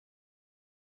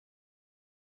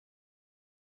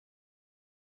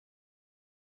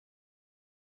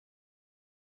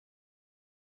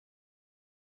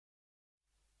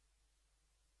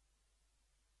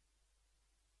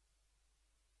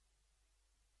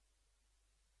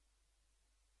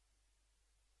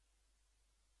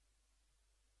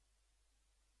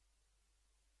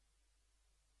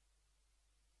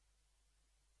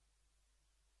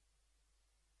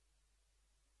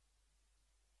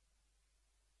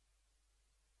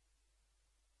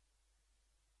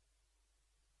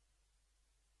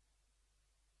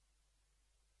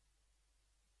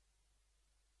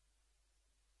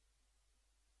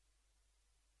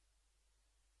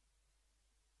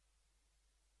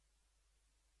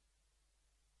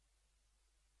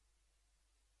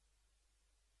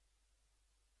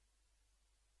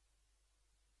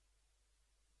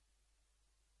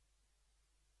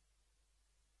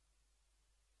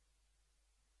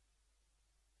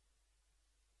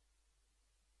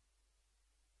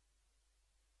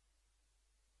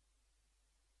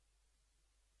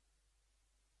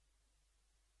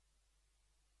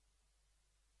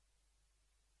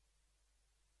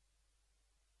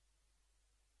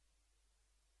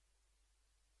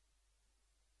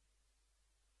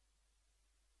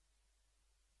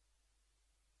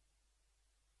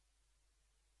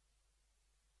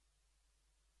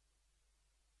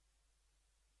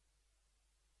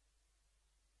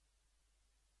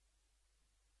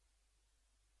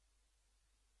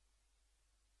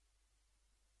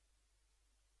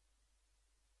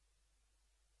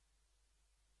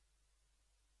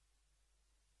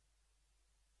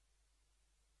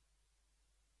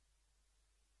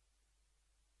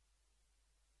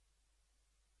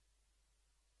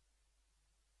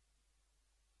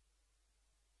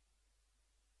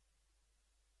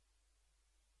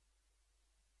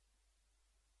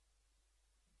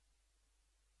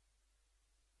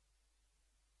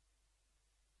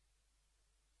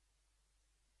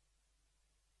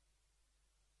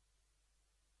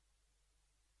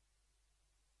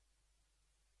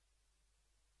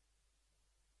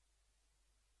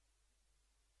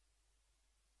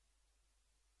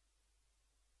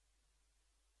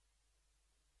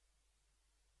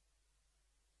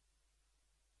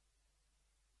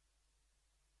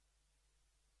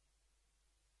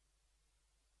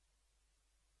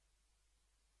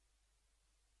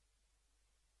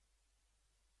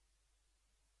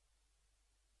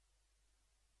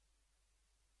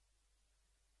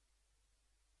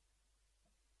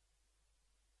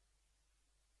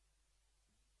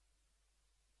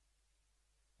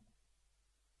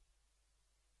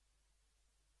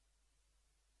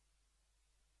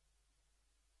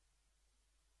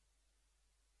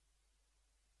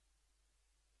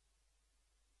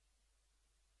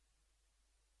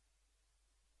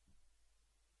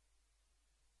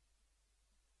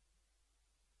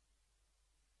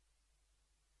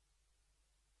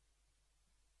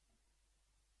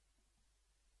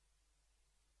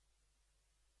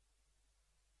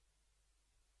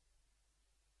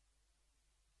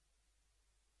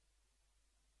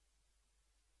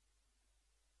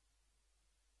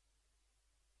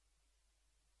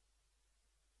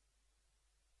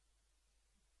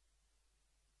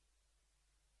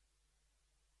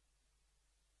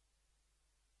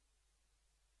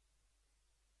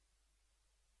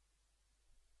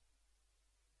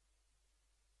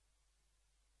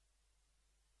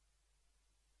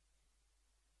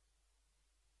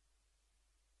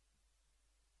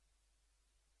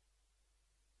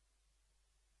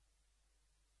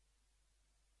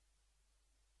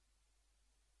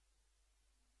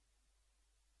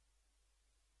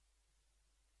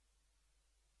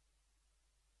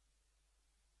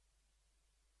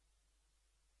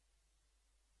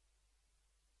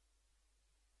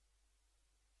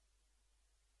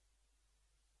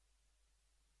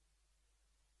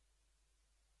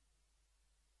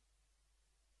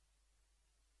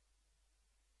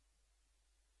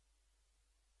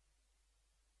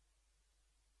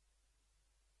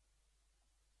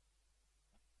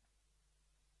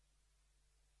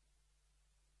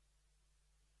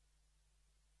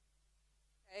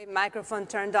Okay, microphone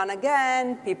turned on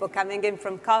again, people coming in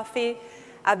from coffee.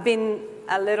 I've been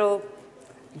a little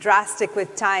drastic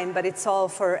with time, but it's all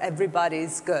for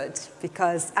everybody's good,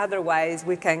 because otherwise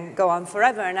we can go on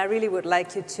forever. And I really would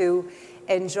like you to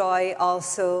enjoy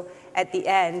also at the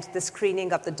end the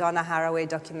screening of the Donna Haraway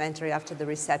documentary after the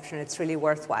reception. It's really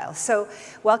worthwhile. So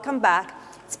welcome back.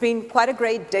 It's been quite a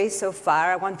great day so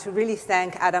far. I want to really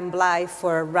thank Adam Bly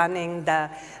for running the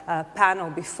panel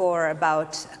before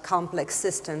about complex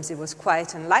systems. It was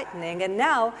quite enlightening. And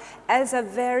now, as a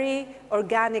very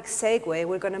organic segue,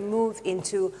 we're going to move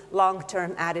into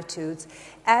long-term attitudes.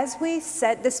 As we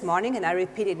said this morning, and I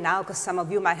repeat it now because some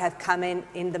of you might have come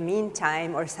in the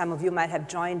meantime, or some of you might have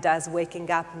joined us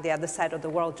waking up on the other side of the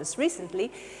world just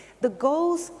recently, the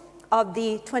goals of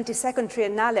the 22nd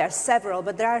Triennale are several,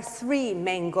 but there are three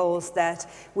main goals that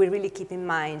we really keep in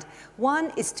mind.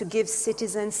 One is to give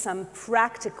citizens some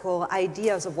practical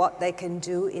ideas of what they can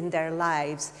do in their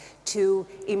lives to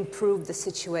improve the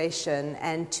situation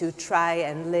and to try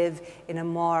and live in a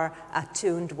more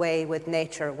attuned way with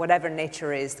nature. Whatever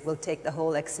nature is, we'll take the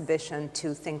whole exhibition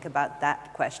to think about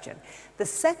that question. The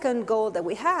second goal that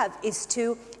we have is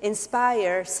to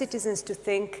inspire citizens to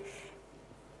think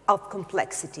of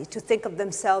complexity, to think of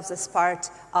themselves as part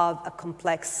of a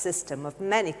complex system, of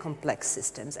many complex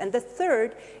systems. And the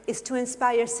third is to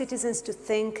inspire citizens to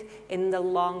think in the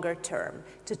longer term,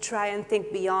 to try and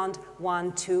think beyond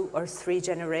 1, 2, or 3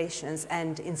 generations,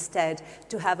 and instead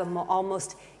to have a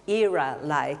almost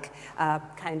era-like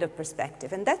kind of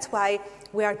perspective. And that's why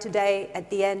we are today, at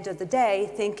the end of the day,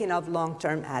 thinking of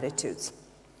long-term attitudes.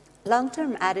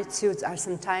 Long-term attitudes are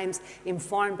sometimes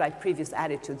informed by previous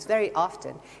attitudes. Very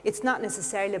often, it's not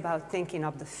necessarily about thinking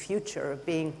of the future, of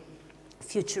being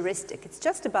futuristic. It's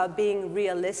just about being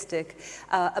realistic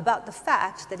about the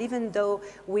fact that even though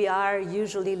we are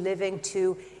usually living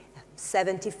to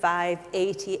 75,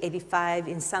 80, 85,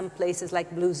 in some places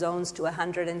like blue zones to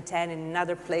 110, and in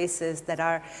other places that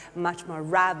are much more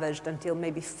ravaged until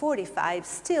maybe 45,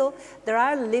 still there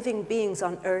are living beings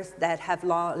on Earth that have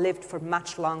lived for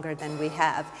much longer than we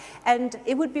have. And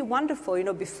it would be wonderful, you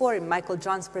know, before in Michael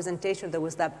John's presentation there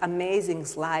was that amazing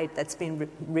slide that's been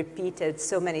repeated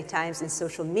so many times in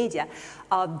social media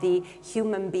of the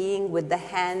human being with the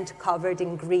hand covered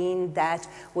in green that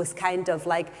was kind of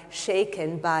like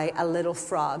shaken by a little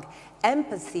frog.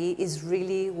 Empathy is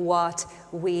really what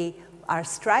we are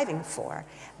striving for.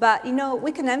 But, you know,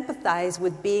 we can empathize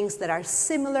with beings that are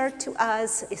similar to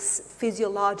us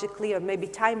physiologically or maybe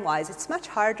time-wise. It's much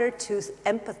harder to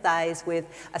empathize with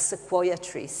a sequoia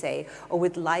tree, say, or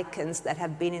with lichens that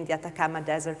have been in the Atacama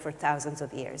Desert for thousands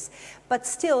of years. But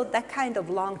still, that kind of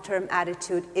long-term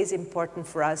attitude is important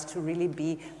for us to really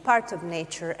be part of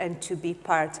nature and to be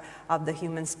part of the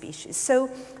human species. So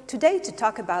today, to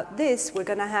talk about this, we're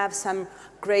going to have some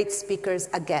great speakers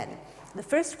again. The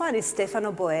first one is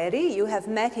Stefano Boeri. You have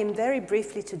met him very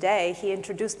briefly today. He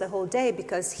introduced the whole day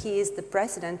because he is the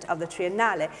president of the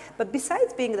Triennale. But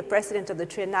besides being the president of the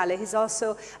Triennale, he's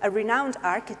also a renowned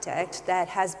architect that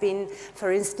has been,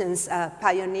 for instance,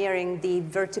 pioneering the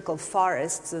vertical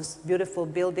forests, those beautiful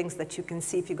buildings that you can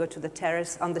see if you go to the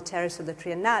terrace, on the terrace of the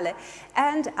Triennale,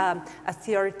 and a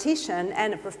theoretician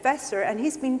and a professor. And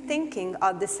he's been thinking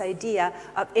of this idea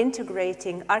of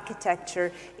integrating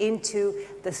architecture into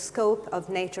the scope of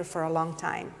nature for a long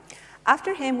time.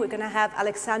 After him, we're going to have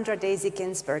Alexandra Daisy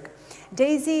Ginsberg.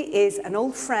 Daisy is an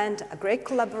old friend, a great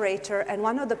collaborator, and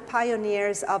one of the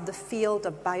pioneers of the field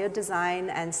of biodesign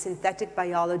and synthetic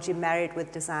biology married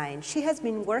with design. She has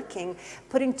been working,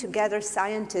 putting together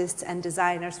scientists and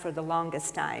designers for the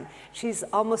longest time. She's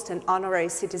almost an honorary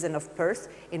citizen of Perth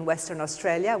in Western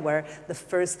Australia, where the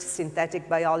first synthetic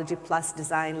biology plus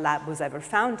design lab was ever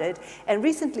founded. And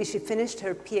recently, she finished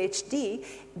her PhD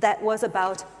that was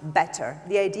about better,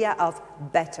 the idea of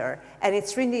better. And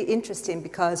it's really interesting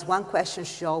because one question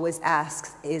she always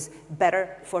asks is,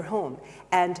 better for whom?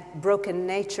 And broken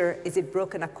nature, is it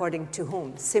broken according to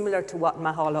whom? Similar to what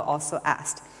Maholo also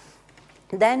asked.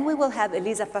 Then we will have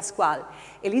Elisa Pasquale.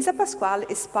 Elisa Pasquale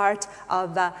is part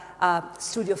of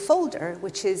Studio Folder,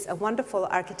 which is a wonderful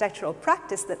architectural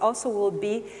practice that also will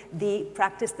be the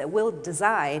practice that will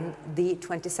design the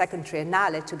 22nd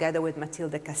Triennale together with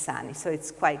Matilde Cassani. So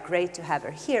it's quite great to have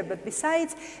her here. But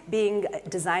besides being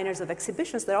designers of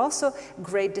exhibitions, they're also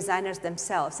great designers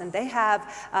themselves. And they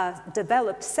have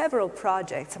developed several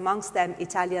projects, amongst them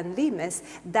Italian Limes,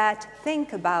 that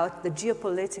think about the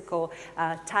geopolitical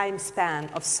time span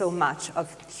fan of so much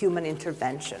of human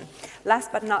intervention.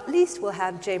 Last but not least, we'll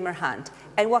have Jamer Hunt.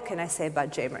 And what can I say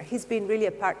about Jamer? He's been really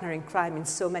a partner in crime in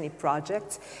so many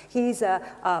projects. He's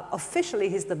officially,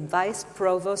 he's the Vice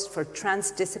Provost for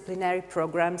Transdisciplinary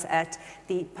Programs at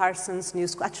the Parsons New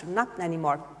School, actually not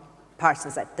anymore,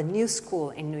 Parsons at the New School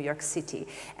in New York City.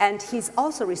 And he's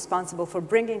also responsible for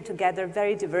bringing together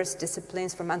very diverse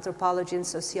disciplines from anthropology and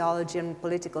sociology and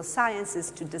political sciences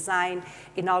to design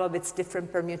in all of its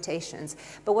different permutations.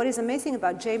 But what is amazing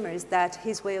about Jamer is that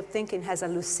his way of thinking has a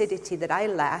lucidity that I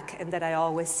lack and that I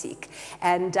always seek.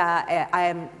 And I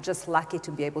am just lucky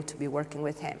to be able to be working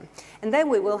with him. And then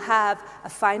we will have a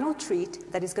final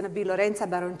treat that is going to be Lorenza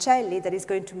Baroncelli that is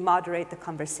going to moderate the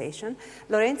conversation.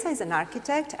 Lorenza is an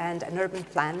architect and an urban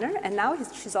planner, and now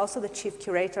she's also the chief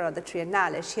curator of the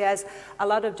Triennale. She has a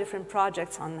lot of different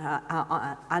projects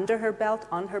under her belt,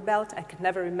 on her belt. I could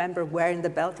never remember where in the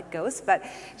belt it goes, but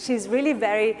she's really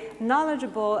very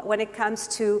knowledgeable when it comes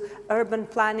to urban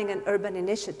planning and urban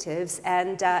initiatives,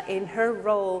 and in her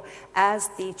role as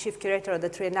the chief curator of the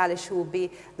Triennale, she will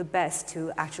be the best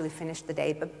to actually finish the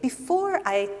day. But before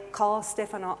I call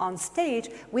Stefano on stage,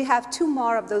 we have two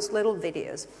more of those little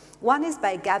videos. One is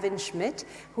by Gavin Schmidt,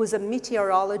 who's a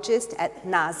meteorologist at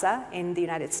NASA in the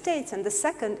United States, and the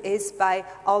second is by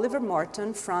Oliver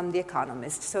Morton from The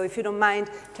Economist. So if you don't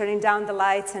mind turning down the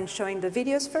lights and showing the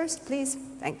videos first, please.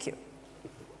 Thank you.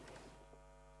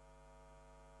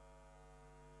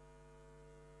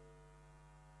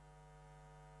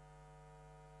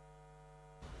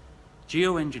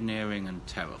 Geoengineering and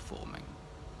terraforming,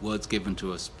 words given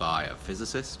to us by a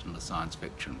physicist and a science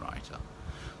fiction writer,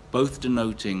 both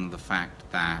denoting the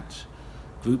fact that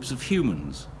groups of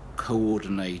humans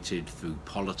coordinated through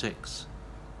politics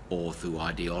or through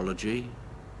ideology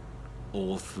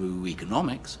or through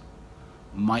economics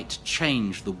might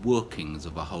change the workings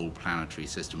of a whole planetary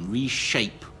system,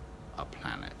 reshape a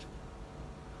planet.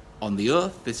 On the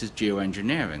Earth, this is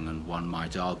geoengineering, and one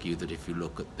might argue that if you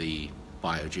look at the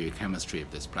biogeochemistry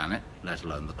of this planet, let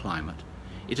alone the climate,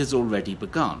 it has already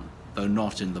begun, though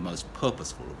not in the most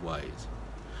purposeful of ways.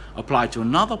 Applied to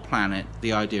another planet,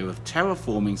 the idea of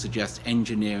terraforming suggests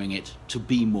engineering it to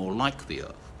be more like the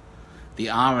Earth. The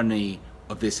irony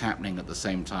of this happening at the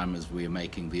same time as we are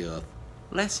making the Earth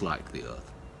less like the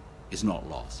Earth is not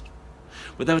lost.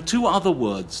 But there are two other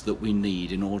words that we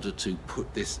need in order to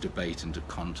put this debate into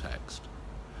context.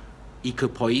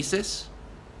 Ecopoiesis,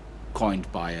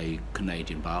 coined by a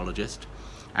Canadian biologist,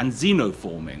 and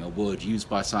xenoforming, a word used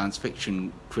by science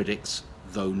fiction critics,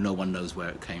 though no one knows where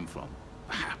it came from.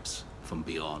 Perhaps from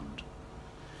beyond.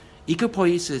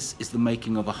 Ecopoiesis is the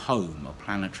making of a home, a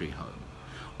planetary home,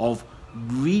 of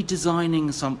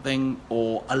redesigning something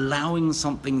or allowing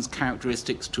something's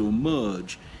characteristics to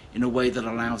emerge in a way that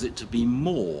allows it to be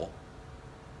more,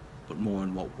 but more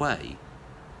in what way,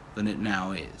 than it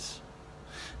now is.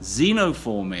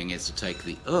 Xenoforming is to take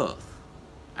the Earth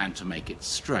and to make it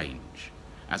strange,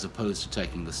 as opposed to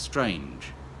taking the strange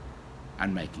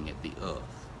and making it the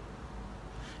Earth.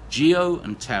 Geo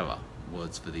and terra,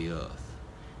 words for the Earth.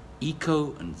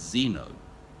 Eco and xeno,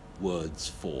 words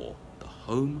for the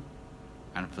home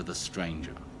and for the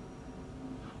stranger.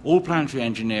 All planetary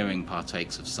engineering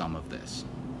partakes of some of this.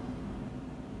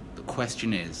 The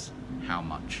question is, how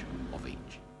much of each?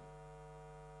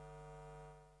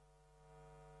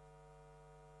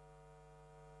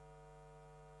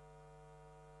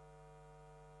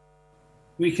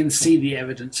 We can see the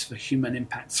evidence for human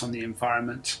impacts on the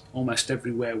environment almost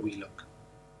everywhere we look.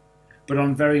 But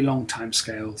on very long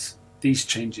timescales, these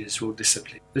changes will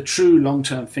disappear. The true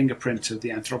long-term fingerprint of the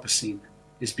Anthropocene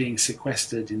is being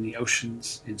sequestered in the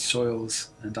oceans, in soils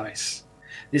and ice.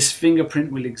 This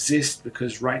fingerprint will exist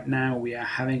because right now we are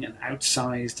having an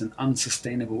outsized and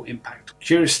unsustainable impact.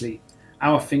 Curiously,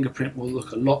 our fingerprint will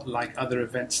look a lot like other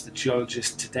events that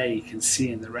geologists today can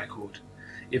see in the record.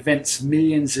 Events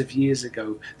millions of years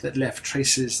ago that left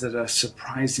traces that are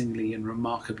surprisingly and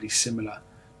remarkably similar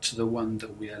to the one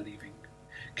that we are leaving.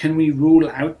 Can we rule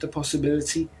out the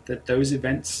possibility that those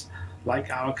events, like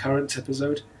our current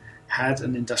episode, had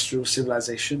an industrial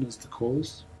civilization as the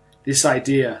cause? This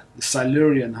idea, the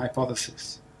Silurian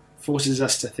hypothesis, forces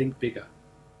us to think bigger.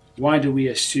 Why do we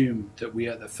assume that we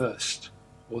are the first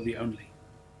or the only?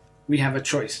 We have a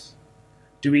choice.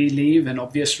 Do we leave an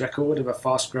obvious record of a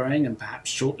fast-growing and perhaps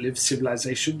short-lived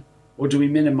civilization, or do we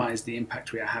minimize the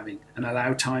impact we are having and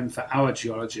allow time for our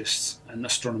geologists and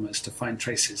astronomers to find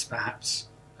traces, perhaps,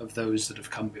 of those that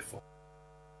have come before?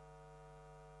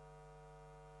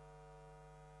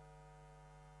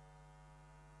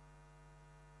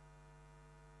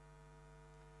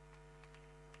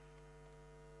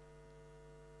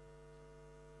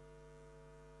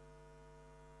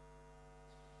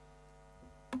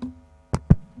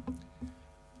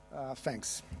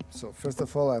 Thanks. So first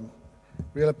of all, I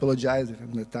really apologize if I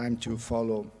have the time to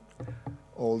follow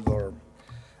all your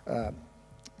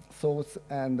thoughts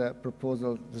and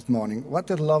proposals this morning. What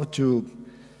I'd love to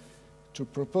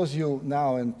propose you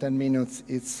now in 10 minutes,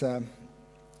 it's a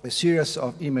series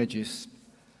of images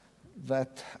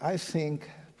that I think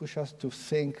push us to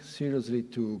think seriously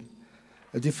to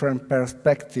a different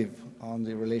perspective on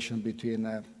the relation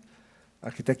between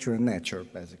architecture and nature,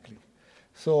 basically.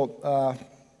 So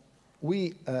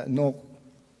we know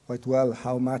quite well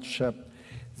how much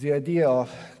the idea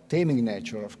of taming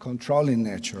nature, of controlling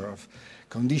nature, of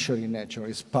conditioning nature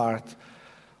is part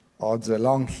of the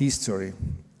long history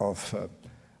of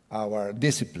our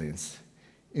disciplines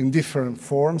in different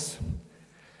forms,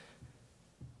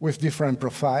 with different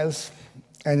profiles,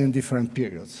 and in different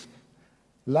periods.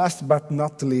 Last but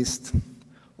not least,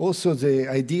 also the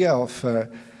idea of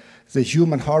the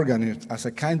human organ as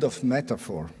a kind of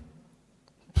metaphor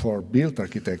for built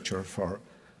architecture, for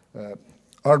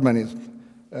urbanism,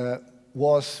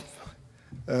 was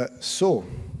so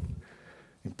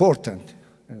important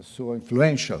and so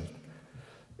influential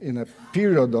in a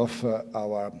period of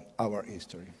our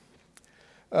history.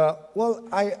 Well,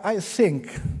 I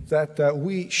think that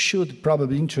we should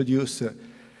probably introduce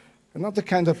another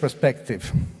kind of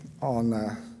perspective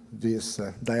on this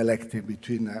dialectic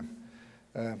between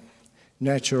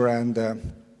nature and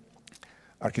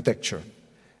architecture.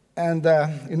 And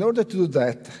in order to do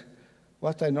that,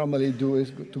 what I normally do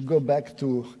is to go back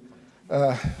to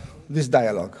this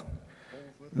dialogue.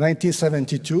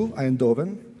 1972,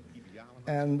 Eindhoven,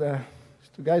 and the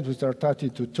guys who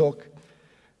started to talk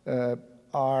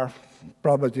are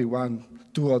probably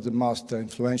two of the most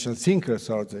influential thinkers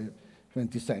of the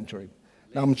 20th century.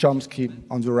 Noam Chomsky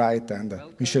on the right and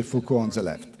Michel Foucault on the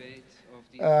left.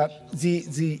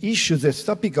 The issue, the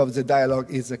topic of the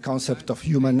dialogue is the concept of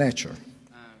human nature.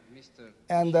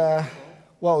 And,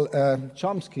 well,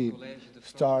 Chomsky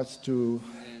starts to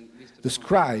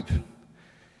describe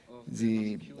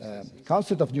the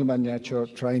concept of human nature,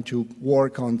 trying to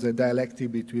work on the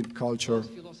dialectic between culture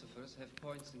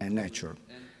and nature.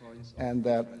 And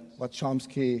what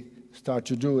Chomsky starts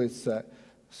to do is,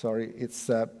 it's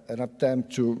an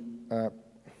attempt to,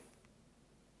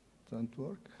 doesn't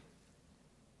work?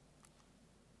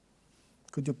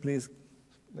 Could you please?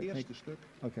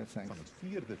 Okay, thanks.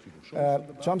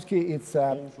 Chomsky is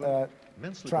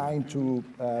trying to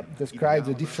describe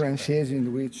the differences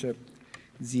in which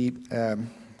the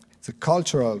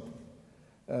cultural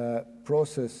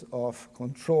process of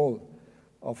control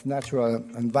of natural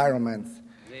environments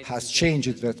has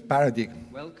changed that paradigm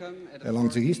along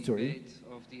the history.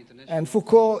 And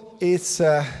Foucault is,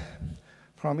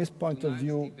 from his point of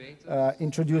view,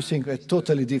 introducing a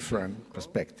totally different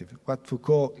perspective. What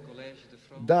Foucault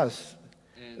does,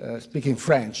 speaking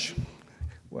French,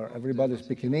 where everybody is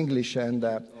speaking English, and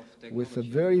with a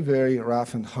very, very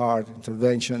rough and hard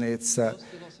intervention, it's the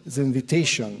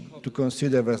invitation to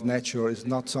consider that nature is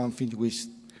not something which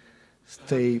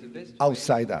stays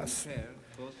outside us.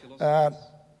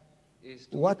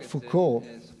 What Foucault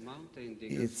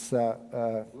is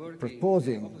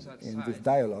proposing in this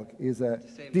dialogue is a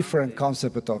different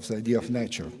concept of the idea of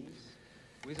nature,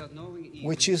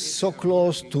 which is so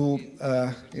close to,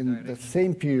 in the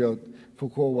same period,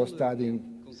 Foucault was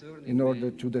studying in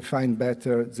order to define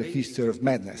better the history of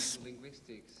madness.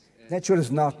 Nature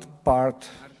is not part,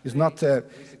 is not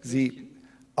the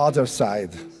other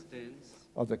side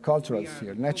of the cultural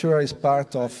sphere. Nature is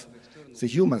part of the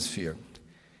human sphere.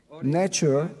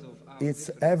 Nature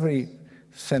is every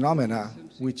phenomena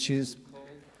which is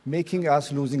making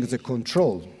us losing the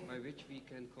control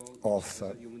of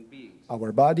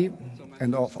our body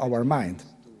and of our mind.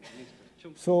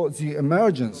 So the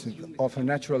emergence of a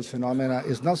natural phenomena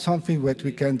is not something that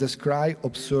we can describe,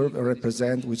 observe, or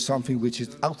represent with something which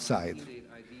is outside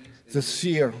the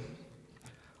sphere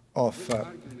of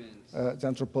the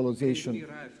anthropologization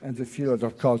and the field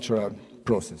of cultural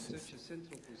processes.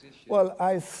 Well,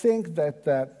 I think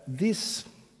that this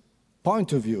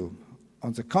point of view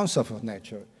on the concept of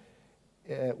nature,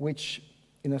 which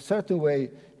in a certain way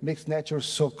makes nature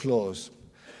so close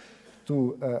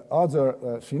to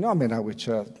other phenomena which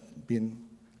have been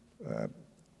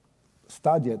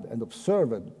studied and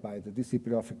observed by the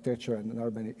discipline of architecture and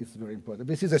urbanism, is very important.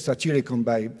 This is a Satyricon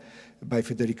by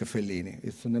Federico Fellini.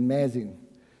 It's an amazing,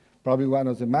 probably one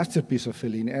of the masterpieces of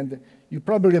Fellini. And you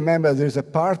probably remember there's a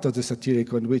part of the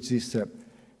Satyricon in which is,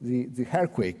 the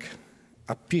earthquake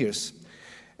appears.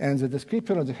 And the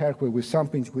description of the earthquake with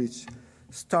something which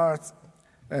starts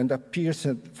and appears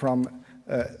from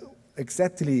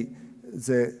exactly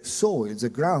the soil, the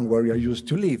ground where we are used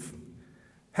to live.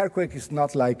 earthquake is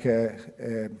not like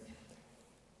a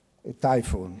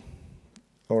typhoon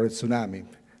or a tsunami.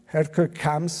 Earthquake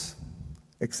comes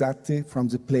exactly from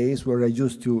the place where I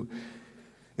used to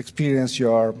experience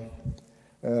your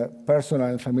personal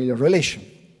and familiar relation.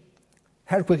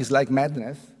 Earthquake is like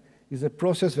madness. It's a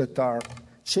process that are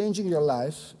changing your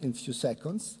life in a few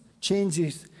seconds,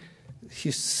 changes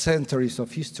his centuries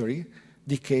of history,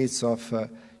 decades of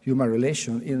human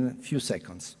relation in a few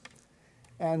seconds.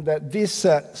 And this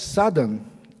sudden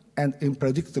and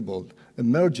unpredictable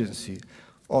emergency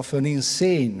of an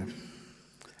insane,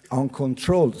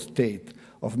 uncontrolled state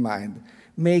of mind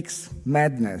makes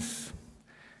madness,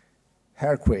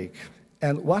 earthquake,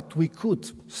 and what we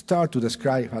could start to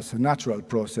describe as a natural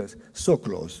process so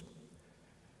close.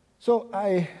 So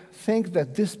I think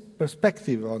that this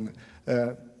perspective on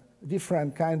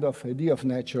different kind of idea of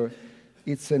nature,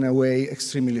 it's in a way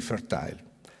extremely fertile.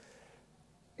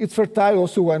 It's fertile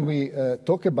also when we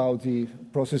talk about the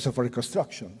process of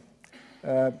reconstruction.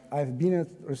 I've been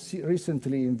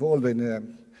recently involved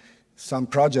in some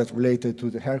project related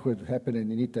to the earthquake that happened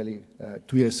in Italy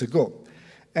 2 years ago.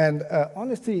 And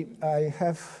honestly, I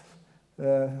have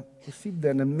received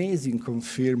an amazing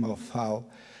confirm of how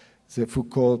the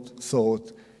Foucault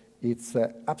thought it's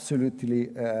absolutely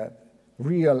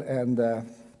real and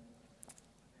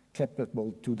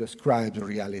capable to describe the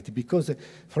reality. Because,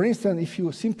 for instance, if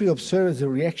you simply observe the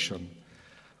reaction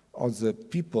of the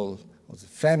people, of the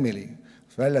family,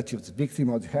 relatives, victim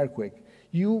of the earthquake,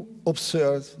 you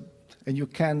observe and you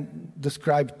can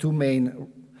describe two main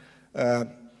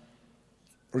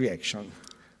reactions.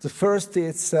 The first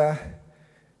is the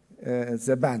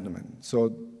abandonment. So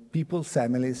people,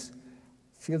 families,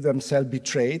 feel themselves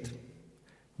betrayed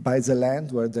by the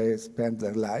land where they spend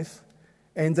their life,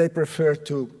 and they prefer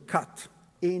to cut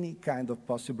any kind of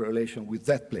possible relation with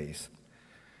that place.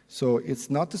 So it's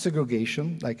not a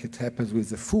segregation like it happens with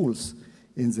the fools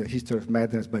in the History of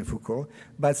Madness by Foucault,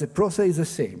 but the process is the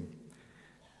same.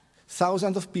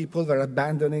 Thousands of people were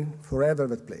abandoning forever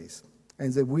that place,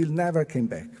 and they will never come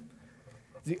back.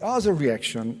 The other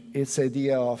reaction is the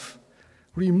idea of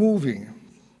removing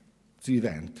the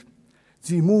event,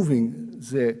 removing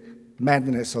the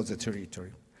madness of the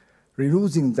territory,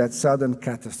 reducing that sudden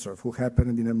catastrophe who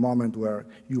happened in a moment where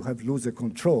you have lost the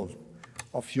control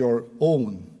of your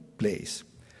own place.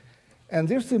 And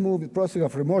there's the process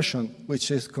of remotion,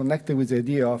 which is connected with the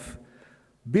idea of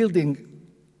building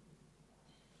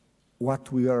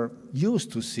what we are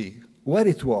used to see, where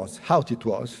it was, how it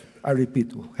was, I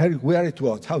repeat, where it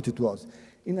was, how it was.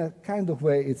 In a kind of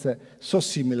way, it's so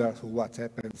similar to what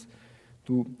happens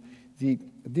to the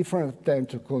different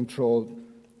attempt to control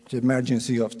the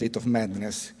emergency of state of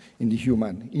madness in the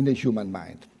human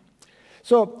mind.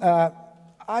 So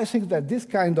I think that this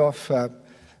kind of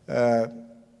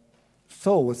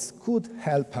thoughts could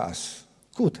help us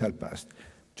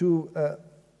to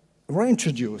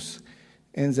reintroduce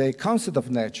in the concept of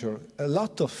nature a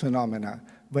lot of phenomena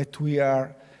that we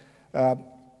are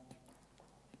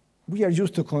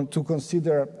used to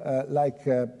consider like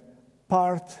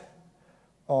part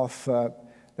of,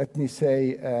 let me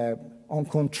say,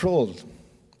 uncontrolled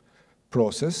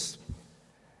process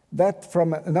that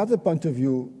from another point of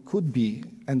view could be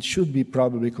and should be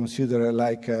probably considered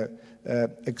like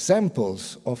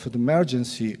examples of the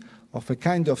emergency of a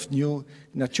kind of new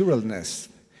naturalness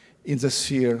in the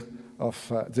sphere of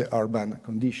the urban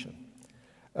condition.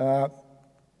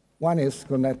 One is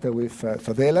connected with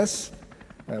favelas.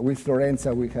 With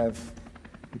Lorenza, we have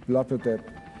developed a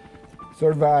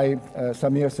survey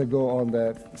some years ago on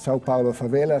the Sao Paulo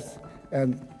favelas,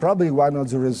 and probably one of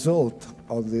the results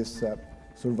of this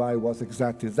survey was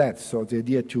exactly that. So the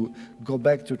idea to go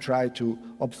back to try to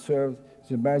observe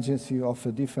the emergency of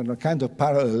a different kind of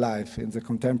parallel life in the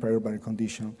contemporary urban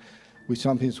condition, with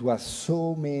something who has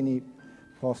so many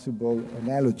possible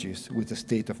analogies with the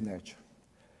state of nature.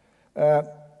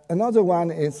 Another one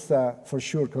is for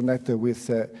sure connected with,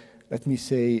 let me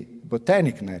say,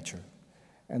 botanic nature.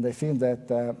 And I think that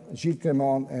Gilles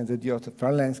Clément and the idea of the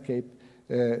farm landscape,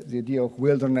 the idea of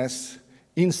wilderness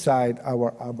inside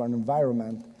our urban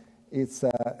environment, it's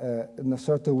in a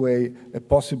certain way a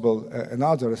possible,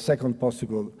 a second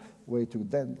possible way to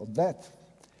that.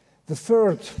 The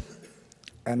third,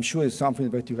 I'm sure, is something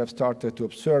that you have started to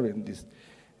observe in this,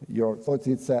 your thoughts.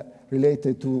 It's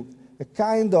related to a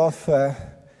kind of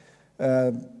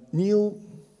new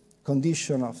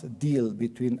condition of deal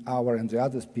between our and the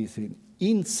other species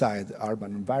inside the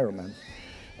urban environment.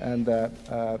 And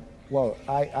well,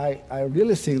 I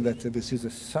really think that this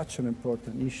is such an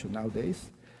important issue nowadays.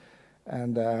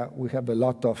 And we have a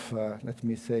lot of, let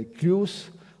me say, clues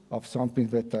of something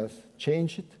that has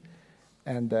changed.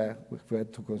 and we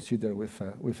had to consider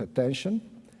with attention.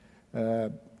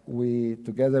 We,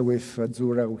 together with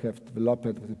Zura, we have developed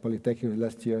with the Polytechnic in the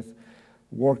last years,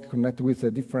 work connected with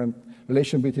a different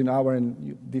relation between our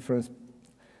and different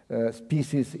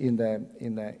species in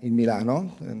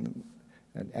Milano, and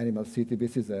Animal City.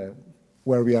 This is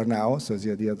where we are now, so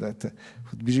the idea that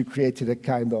we created a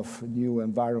kind of new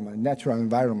environment, natural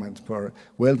environment for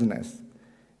wilderness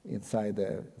inside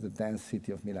the dense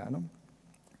city of Milano.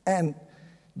 And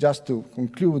just to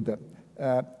conclude,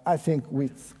 I think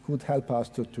which could help us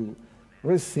to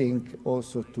rethink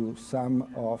also to some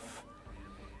of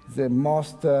the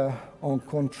most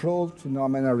uncontrolled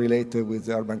phenomena related with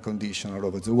the urban condition all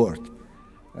over the world.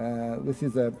 This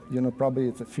is probably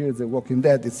it's a Fear the Walking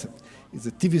Dead. It's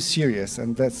a TV series,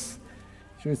 and that's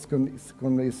showing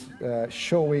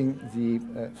the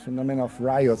phenomenon of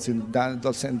riots in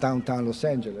downtown Los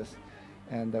Angeles,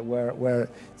 and where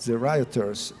the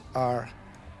rioters are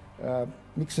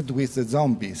mixed with the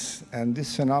zombies, and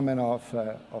this phenomenon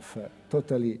of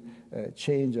totally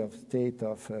change of state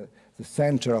of the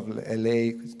center of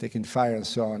LA taking fire and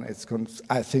so on. It's,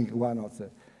 I think, one of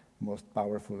the most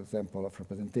powerful example of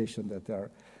representation that are.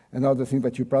 Another thing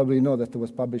that you probably know that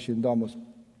was published in Domus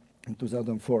in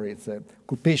 2004, it's the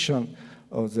occupation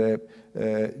of the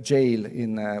jail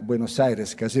in Buenos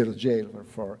Aires, Caseros jail, where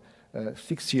for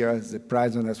 6 years the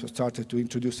prisoners started to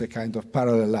introduce a kind of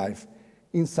parallel life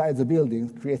inside the building,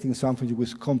 creating something that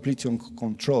was completely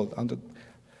uncontrolled.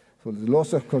 So the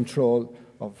loss of control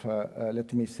of,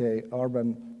 let me say,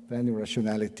 urban planning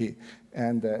rationality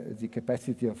and the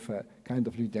capacity of kind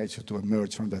of lineage to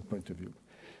emerge from that point of view.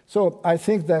 So I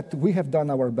think that we have done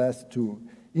our best to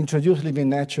introduce living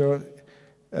nature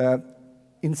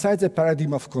inside the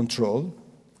paradigm of control,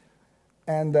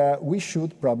 and we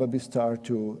should probably start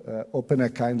to open a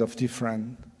kind of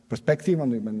different perspective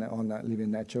on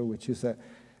living nature, which is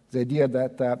the idea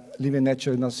that living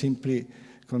nature is not simply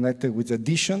connected with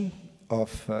addition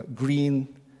of green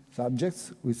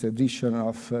subjects, with addition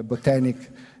of botanic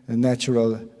and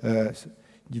natural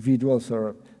individuals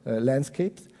or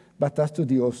landscapes, but has to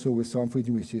do also with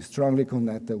something which is strongly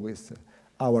connected with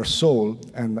our soul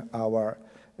and our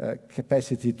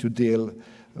capacity to deal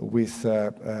with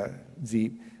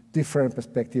the different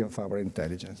perspective of our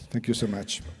intelligence. Thank you so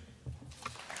much.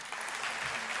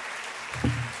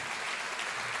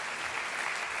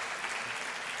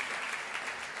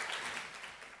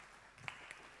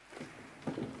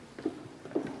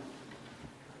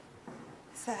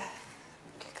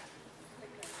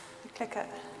 Clicker.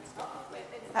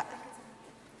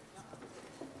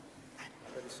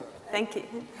 Thank you.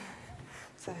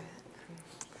 So,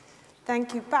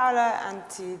 thank you, Paola, and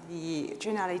to the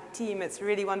Triennale team. It's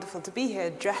really wonderful to be here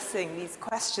addressing these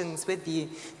questions with you,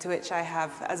 to which I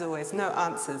have, as always, no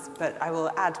answers, but I will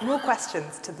add more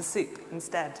questions to the soup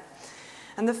instead.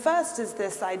 And the first is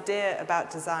this idea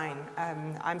about design.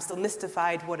 I'm still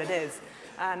mystified what it is.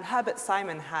 And Herbert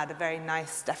Simon had a very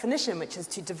nice definition, which is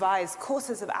to devise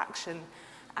courses of action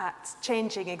at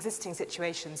changing existing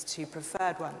situations to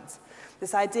preferred ones.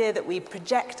 This idea that we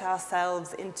project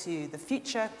ourselves into the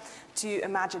future to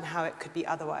imagine how it could be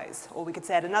otherwise. Or we could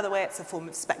say it another way, it's a form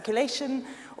of speculation,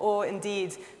 or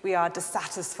indeed, we are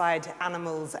dissatisfied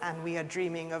animals and we are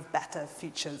dreaming of better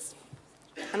futures.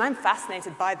 And I'm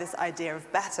fascinated by this idea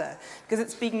of better, because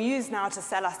it's being used now to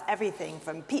sell us everything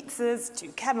from pizzas to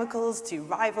chemicals to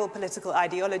rival political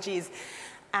ideologies,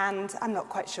 and I'm not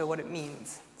quite sure what it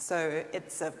means. So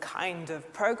it's a kind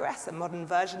of progress, a modern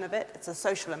version of it. It's a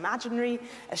social imaginary,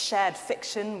 a shared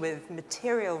fiction with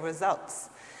material results.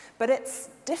 But it's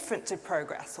different to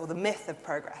progress, or the myth of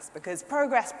progress, because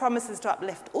progress promises to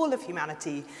uplift all of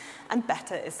humanity, and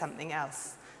better is something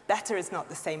else. Better is not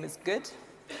the same as good.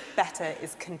 Better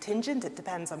is contingent, it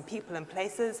depends on people and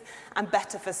places, and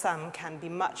better for some can be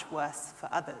much worse for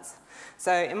others.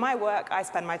 So in my work, I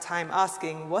spend my time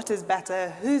asking what is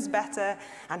better, who's better,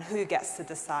 and who gets to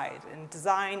decide. In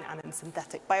design and in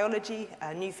synthetic biology,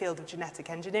 a new field of genetic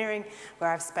engineering, where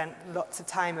I've spent lots of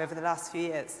time over the last few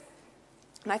years.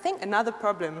 And I think another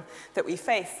problem that we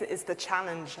face is the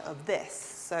challenge of this.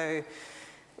 So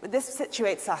this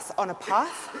situates us on a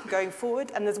path going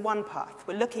forward, and there's one path.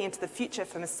 We're looking into the future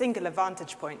from a singular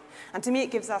vantage point, and to me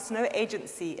it gives us no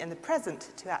agency in the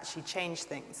present to actually change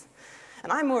things.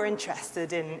 And I'm more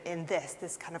interested in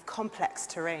this kind of complex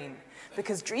terrain,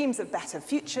 because dreams of better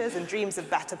futures and dreams of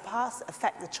better paths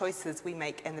affect the choices we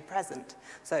make in the present.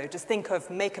 So just think of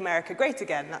Make America Great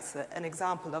Again, that's an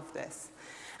example of this.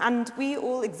 And we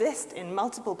all exist in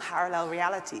multiple parallel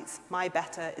realities. My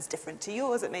better is different to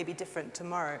yours, it may be different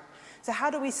tomorrow. So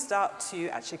how do we start to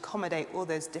actually accommodate all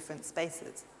those different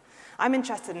spaces? I'm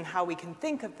interested in how we can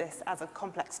think of this as a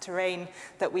complex terrain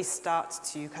that we start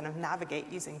to kind of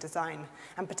navigate using design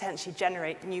and potentially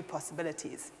generate new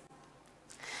possibilities.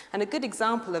 And a good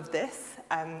example of this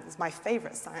is my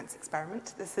favorite science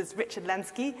experiment. This is Richard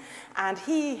Lenski, and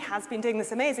he has been doing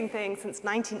this amazing thing since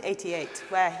 1988,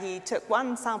 where he took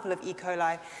one sample of E.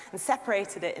 coli and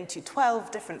separated it into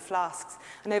 12 different flasks.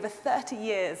 And over 30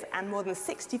 years and more than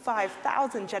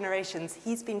 65,000 generations,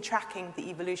 he's been tracking the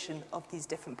evolution of these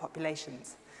different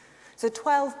populations. So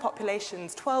 12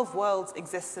 populations, 12 worlds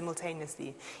exist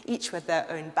simultaneously, each with their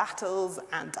own battles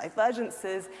and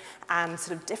divergences and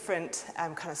sort of different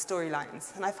kind of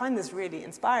storylines. And I find this really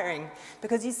inspiring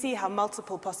because you see how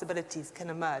multiple possibilities can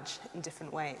emerge in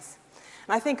different ways.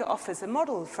 And I think it offers a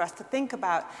model for us to think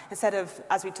about, instead of,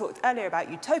 as we talked earlier about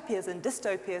utopias and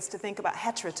dystopias, to think about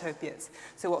heterotopias.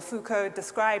 So what Foucault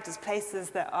described as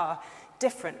places that are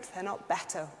different, they're not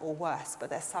better or worse, but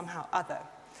they're somehow other.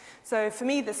 So for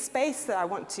me, the space that I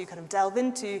want to kind of delve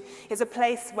into is a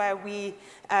place where we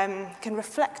can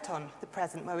reflect on the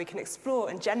present, where we can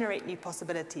explore and generate new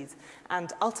possibilities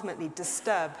and ultimately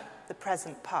disturb the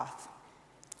present path.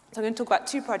 So I'm going to talk about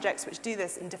two projects which do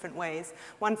this in different ways,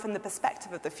 one from the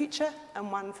perspective of the future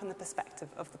and one from the perspective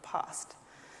of the past.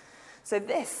 So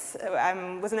this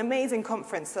was an amazing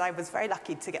conference that I was very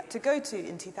lucky to get to go to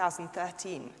in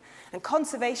 2013. And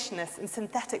conservationists and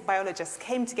synthetic biologists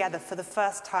came together for the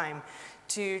first time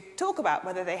to talk about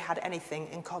whether they had anything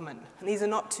in common. And these are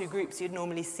not two groups you'd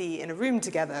normally see in a room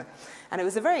together. And it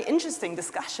was a very interesting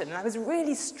discussion, and I was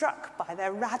really struck by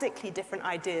their radically different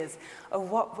ideas of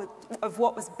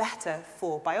what was better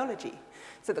for biology.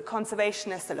 So the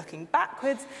conservationists are looking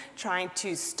backwards, trying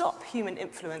to stop human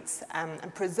influence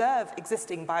and preserve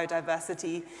existing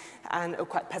biodiversity, and are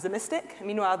quite pessimistic.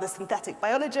 Meanwhile, the synthetic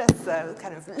biologists are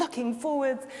kind of looking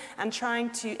forwards and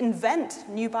trying to invent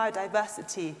new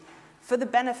biodiversity for the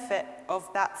benefit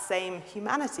of that same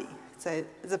humanity. So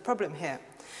there's a problem here.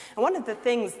 And one of the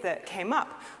things that came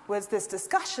up was this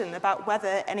discussion about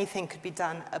whether anything could be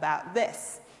done about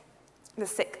this, the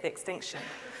sixth extinction.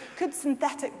 Could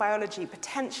synthetic biology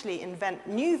potentially invent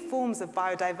new forms of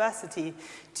biodiversity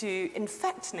to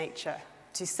infect nature,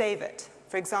 to save it?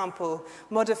 For example,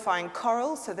 modifying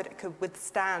coral so that it could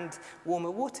withstand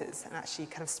warmer waters and actually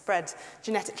kind of spread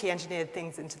genetically engineered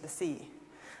things into the sea.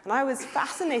 And I was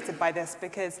fascinated by this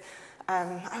because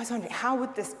I was wondering, how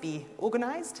would this be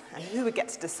organized, and who would get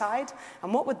to decide,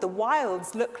 and what would the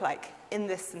wilds look like in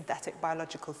this synthetic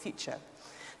biological future?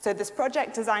 So this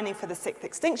project, Designing for the Sixth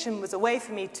Extinction, was a way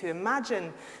for me to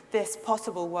imagine this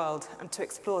possible world and to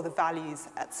explore the values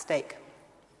at stake.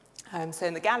 So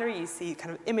in the gallery, you see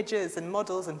kind of images and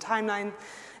models and timeline,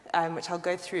 which I'll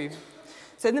go through.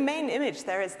 So in the main image,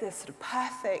 there is this sort of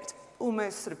perfect,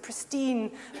 almost sort of pristine,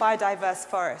 biodiverse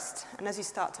forest. And as you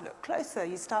start to look closer,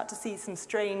 you start to see some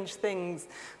strange things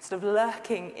sort of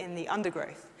lurking in the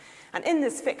undergrowth. And in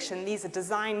this fiction, these are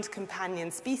designed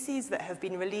companion species that have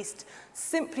been released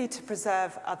simply to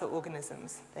preserve other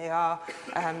organisms. They are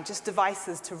just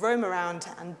devices to roam around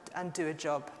and do a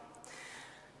job.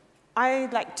 I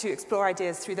like to explore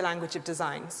ideas through the language of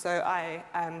design. So I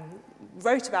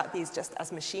wrote about these just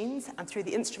as machines and through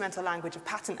the instrumental language of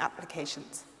patent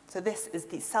applications. So this is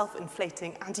the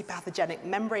self-inflating antipathogenic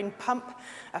membrane pump,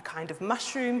 a kind of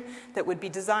mushroom that would be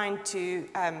designed to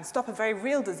stop a very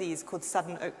real disease called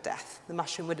sudden oak death. The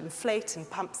mushroom would inflate and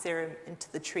pump serum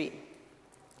into the tree.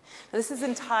 Now, this is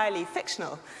entirely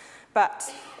fictional,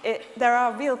 but there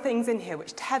are real things in here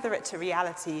which tether it to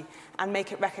reality and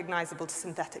make it recognizable to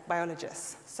synthetic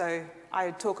biologists. So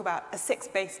I talk about a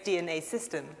 6-base DNA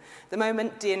system. At the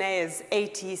moment, DNA is A,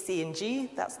 T, C, and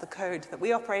G. That's the code that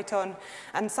we operate on.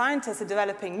 And scientists are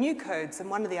developing new codes, and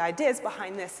one of the ideas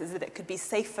behind this is that it could be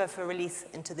safer for release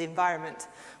into the environment,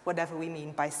 whatever we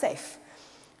mean by safe.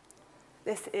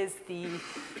 This is the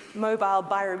mobile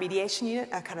bioremediation unit,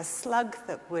 a kind of slug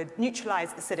that would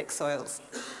neutralize acidic soils.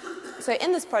 So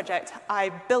in this project, I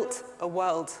built a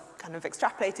world kind of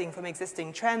extrapolating from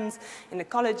existing trends in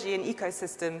ecology and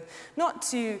ecosystem, not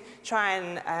to try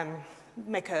and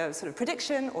make a sort of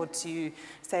prediction or to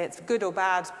say it's good or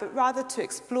bad, but rather to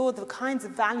explore the kinds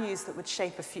of values that would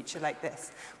shape a future like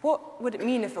this. What would it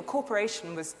mean if a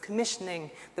corporation was commissioning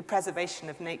the preservation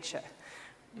of nature?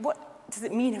 What does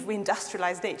it mean if we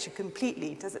industrialize nature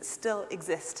completely? Does it still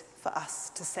exist for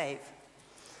us to save?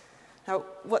 Now,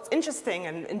 what's interesting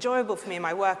and enjoyable for me in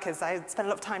my work is I spend a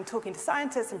lot of time talking to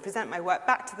scientists and present my work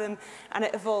back to them, and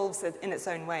it evolves in its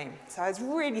own way. So I was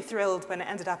really thrilled when it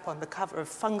ended up on the cover of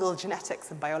Fungal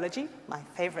Genetics and Biology, my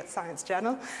favorite science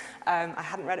journal. I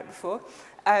hadn't read it before.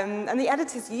 And the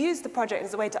editors used the project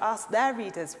as a way to ask their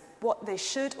readers what they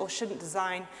should or shouldn't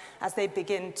design as they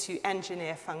begin to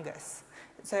engineer fungus.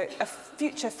 So a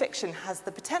future fiction has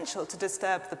the potential to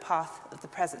disturb the path of the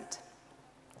present.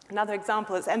 Another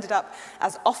example has ended up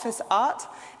as office art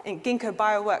in Ginkgo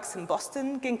Bioworks in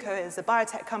Boston. Ginkgo is a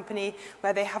biotech company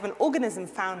where they have an organism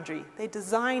foundry. They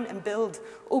design and build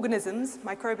organisms,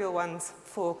 microbial ones,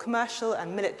 for commercial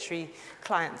and military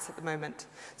clients at the moment.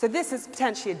 So this is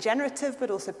potentially a generative but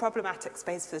also problematic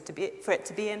space for it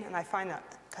to be in, and I find that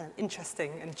kind of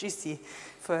interesting and juicy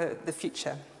for the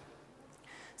future.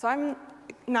 So I'm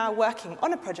now working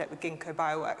on a project with Ginkgo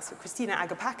Bioworks with Christina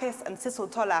Agapakis and Sissel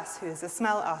Tolas, who is a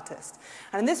smell artist.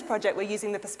 And in this project, we're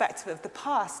using the perspective of the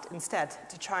past instead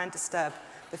to try and disturb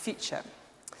the future.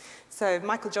 So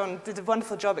Michael John did a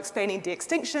wonderful job explaining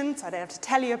de-extinction, so I don't have to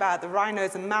tell you about the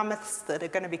rhinos and mammoths that are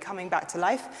going to be coming back to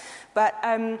life. But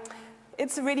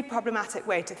it's a really problematic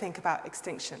way to think about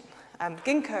extinction.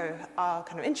 Ginkgo are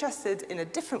kind of interested in a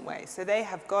different way. So they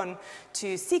have gone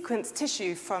to sequence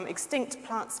tissue from extinct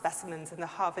plant specimens in the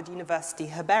Harvard University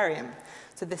Herbarium.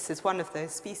 So this is one of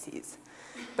those species.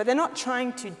 But they're not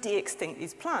trying to de-extinct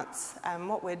these plants.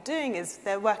 What we're doing is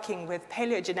they're working with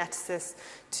paleogeneticists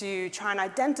to try and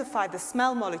identify the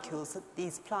smell molecules that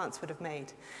these plants would have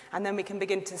made. And then we can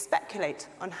begin to speculate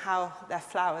on how their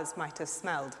flowers might have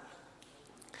smelled.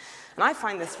 And I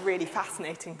find this really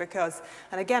fascinating because,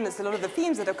 and again, it's a lot of the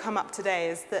themes that have come up today,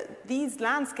 is that these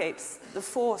landscapes, the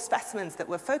 4 specimens that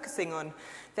we're focusing on,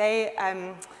 they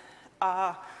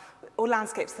are all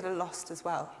landscapes that are lost as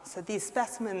well. So these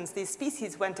specimens, these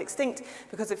species went extinct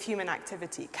because of human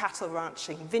activity, cattle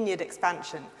ranching, vineyard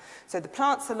expansion. So the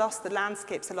plants are lost, the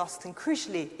landscapes are lost, and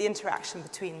crucially, the interaction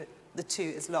between the two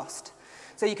is lost.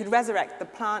 So you could resurrect the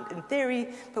plant in theory,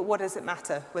 but what does it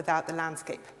matter without the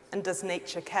landscape? And does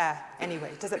nature care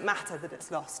anyway? Does it matter that it's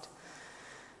lost?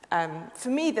 For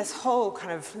me, this whole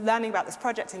kind of learning about this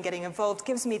project and getting involved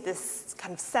gives me this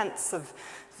kind of sense of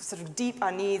sort of deep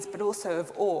unease, but also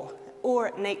of awe. Awe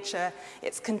at nature,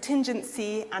 its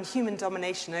contingency, and human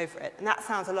domination over it. And that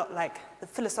sounds a lot like the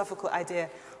philosophical idea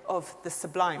of the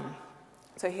sublime.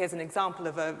 So here's an example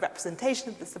of a representation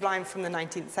of the sublime from the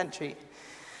 19th century.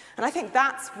 And I think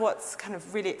that's what's kind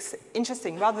of really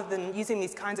interesting. Rather than using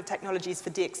these kinds of technologies for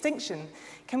de-extinction,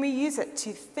 can we use it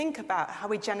to think about how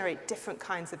we generate different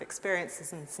kinds of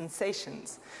experiences and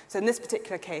sensations? So in this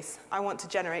particular case, I want to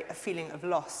generate a feeling of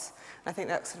loss. And I think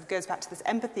that sort of goes back to this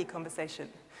empathy conversation.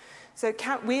 So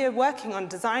we are working on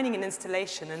designing an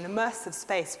installation, an immersive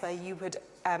space where you would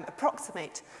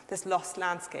approximate this lost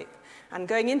landscape. And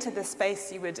going into this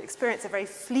space, you would experience a very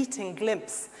fleeting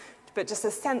glimpse, but just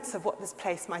a sense of what this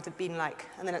place might have been like,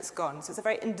 and then it's gone. So it's a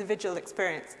very individual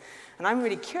experience. And I'm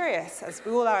really curious, as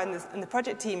we all are in the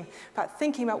project team, about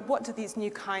thinking about what do these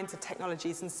new kinds of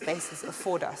technologies and spaces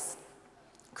afford us.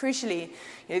 Crucially,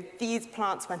 these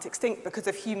plants went extinct because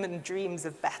of human dreams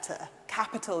of better.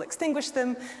 Capital extinguished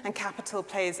them, and capital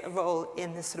plays a role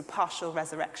in this sort of partial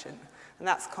resurrection. And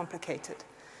that's complicated.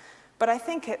 But I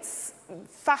think it's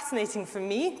fascinating for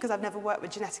me, because I've never worked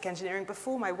with genetic engineering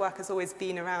before. My work has always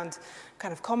been around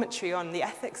kind of commentary on the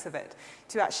ethics of it,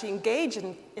 to actually engage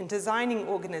in designing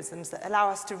organisms that allow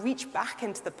us to reach back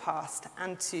into the past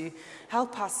and to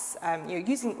help us,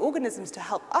 using organisms to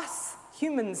help us,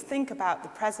 humans, think about the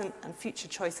present and future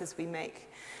choices we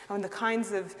make, and the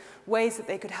kinds of ways that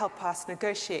they could help us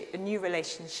negotiate a new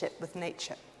relationship with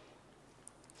nature.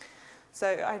 So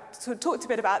I sort of talked a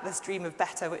bit about this dream of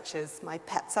better, which is my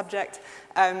pet subject,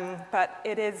 but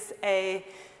it is a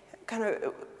kind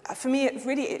of, for me, it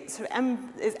really sort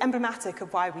of is emblematic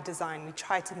of why we design. We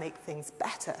try to make things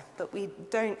better, but we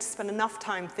don't spend enough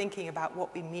time thinking about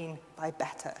what we mean by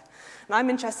better. And I'm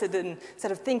interested in,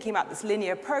 instead of thinking about this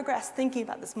linear progress, thinking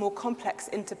about this more complex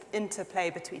interplay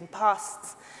between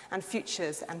pasts and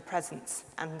futures and presents,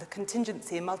 and the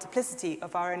contingency and multiplicity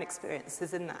of our own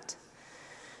experiences in that.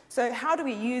 So how do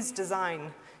we use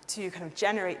design to kind of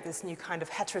generate this new kind of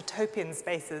heterotopian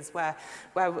spaces where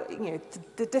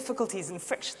the difficulties and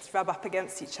frictions rub up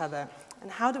against each other?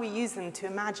 And how do we use them to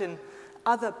imagine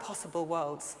other possible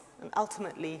worlds and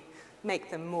ultimately make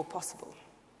them more possible?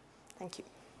 Thank you.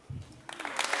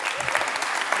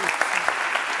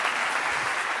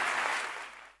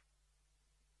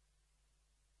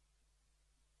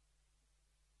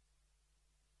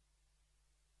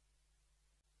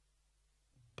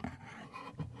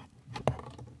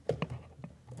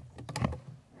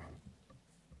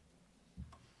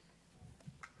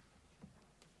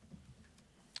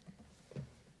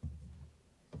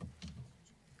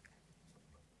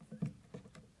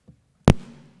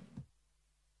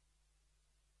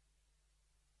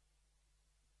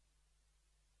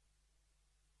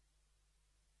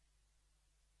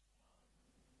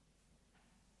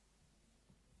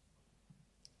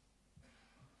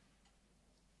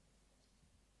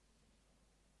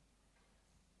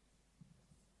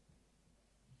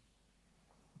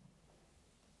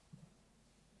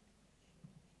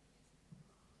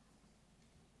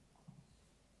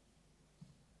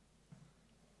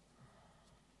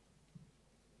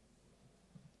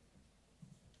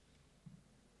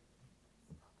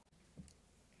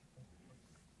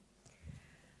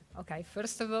 Okay,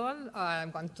 first of all, I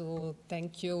want to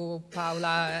thank you,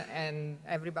 Paula, and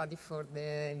everybody for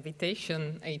the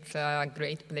invitation. It's a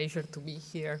great pleasure to be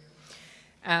here.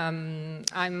 I'm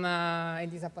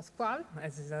Elisa Pasquale,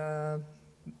 as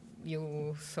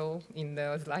you saw in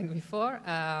the slide before.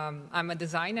 I'm a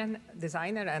designer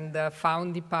and the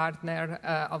founding partner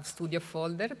of Studio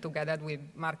Folder, together with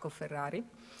Marco Ferrari.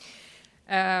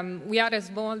 We are a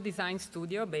small design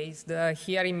studio based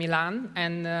here in Milan,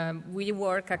 and we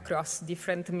work across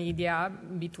different media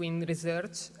between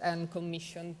research and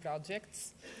commission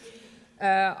projects,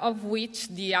 of which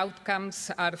the outcomes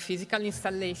are physical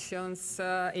installations,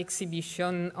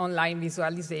 exhibition, online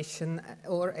visualization,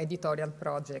 or editorial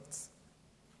projects.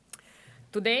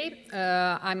 Today,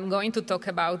 I'm going to talk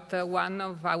about one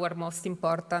of our most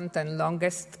important and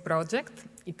longest projects,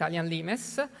 Italian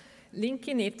Limes,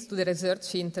 linking it to the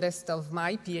research interest of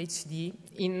my PhD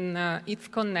in its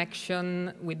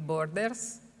connection with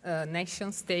borders,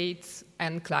 nation states,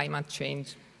 and climate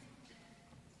change.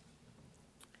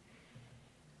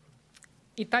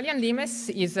 Italian Limes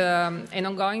is an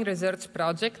ongoing research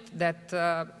project that,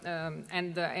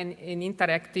 and an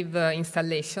interactive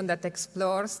installation that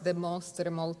explores the most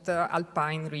remote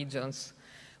alpine regions,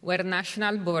 where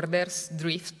national borders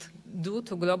drift due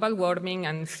to global warming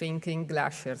and shrinking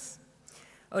glaciers.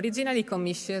 Originally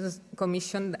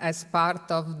commissioned as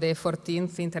part of the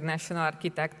 14th International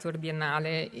Architecture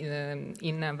Biennale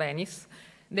in Venice,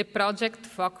 the project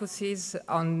focuses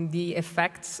on the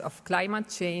effects of climate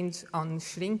change on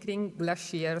shrinking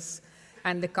glaciers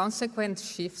and the consequent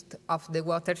shift of the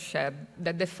watershed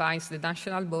that defines the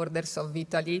national borders of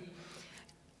Italy,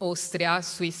 Austria,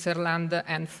 Switzerland,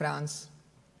 and France.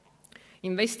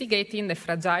 Investigating the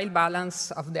fragile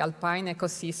balance of the alpine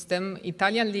ecosystem,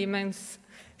 Italian Limes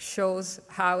shows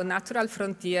how natural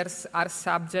frontiers are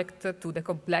subject to the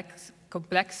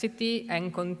complexity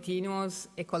and continuous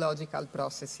ecological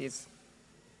processes.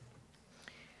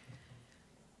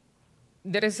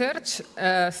 The research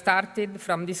started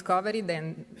from discovery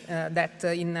that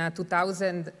in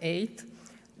 2008,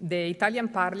 the Italian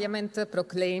Parliament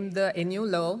proclaimed a new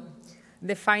law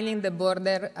defining the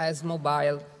border as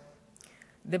mobile.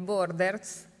 The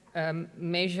borders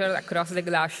measured across the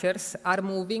glaciers are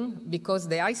moving because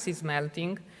the ice is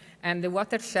melting and the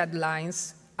watershed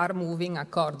lines are moving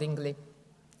accordingly.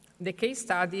 The case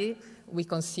study we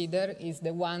consider is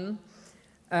the one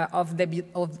of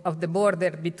the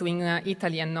border between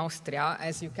Italy and Austria,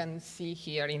 as you can see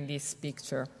here in this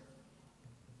picture.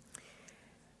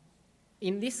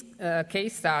 In this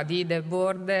case study, the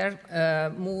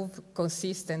border moved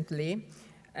consistently.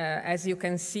 As you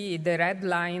can see, the red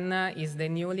line is the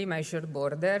newly measured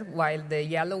border, while the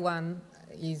yellow one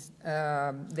is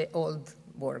the old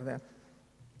border.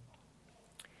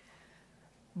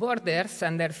 Borders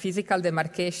and their physical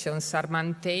demarcations are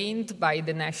maintained by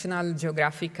the National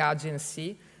Geographic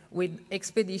Agency, with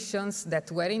expeditions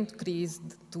that were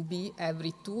increased to be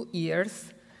every 2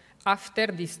 years after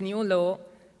this new law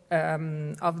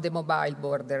of the mobile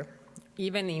border,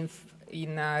 even in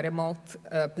remote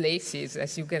places,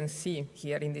 as you can see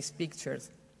here in these pictures.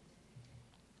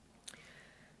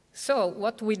 So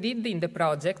what we did in the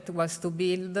project was to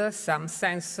build some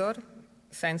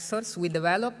sensors we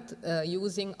developed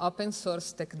using open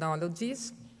source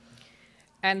technologies,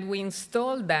 and we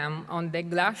installed them on the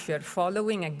glacier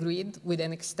following a grid with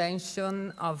an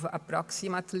extension of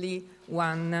approximately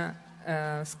 1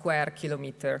 square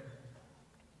kilometer.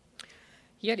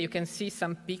 Here you can see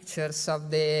some pictures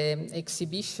of the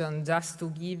exhibition just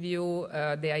to give you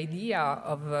the idea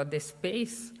of the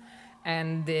space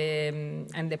and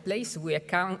the place we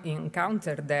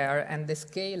encountered there and the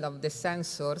scale of the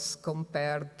sensors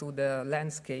compared to the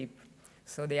landscape.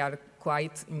 So they are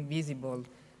quite invisible.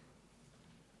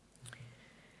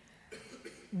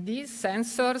 These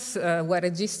sensors were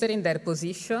registering their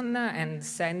position and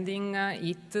sending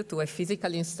it to a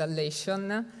physical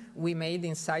installation we made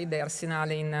inside the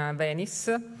Arsenale in Venice,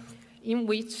 in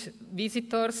which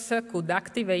visitors could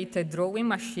activate a drawing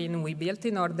machine we built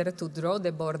in order to draw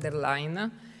the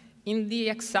borderline in the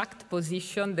exact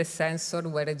position the sensor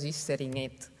were registering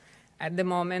it, at the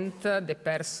moment the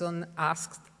person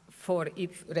asked for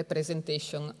its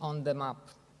representation on the map.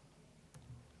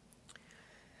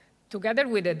 Together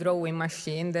with the drawing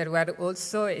machine, there were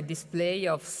also a display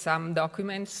of some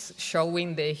documents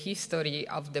showing the history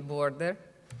of the border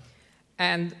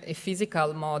and a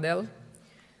physical model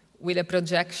with a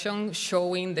projection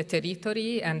showing the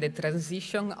territory and the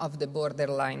transition of the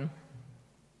borderline.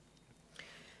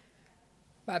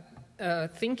 But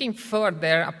thinking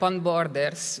further upon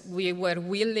borders, we were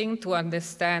willing to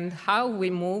understand how we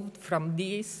moved from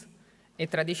this a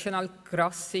traditional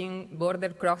border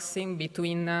crossing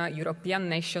between European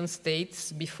nation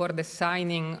states before the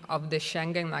signing of the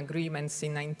Schengen agreements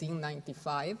in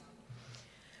 1995,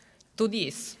 to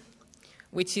this,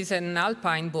 which is an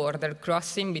alpine border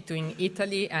crossing between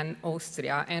Italy and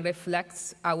Austria and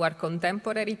reflects our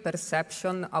contemporary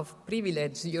perception of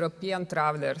privileged European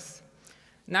travelers.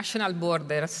 National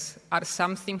borders are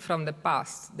something from the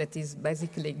past that is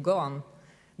basically gone,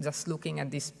 just looking at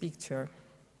this picture.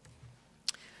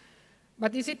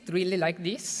 But is it really like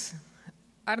this?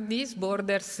 Are these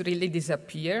borders really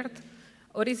disappeared?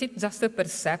 Or is it just a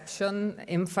perception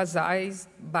emphasized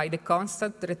by the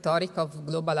constant rhetoric of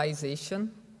globalization?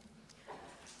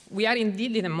 We are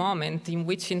indeed in a moment in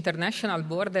which international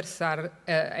borders are,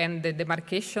 and the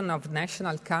demarcation of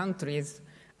national countries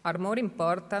are more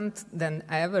important than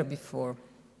ever before.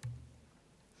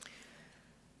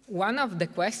 One of the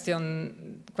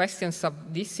questions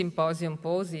of this symposium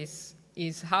poses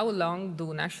is how long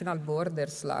do national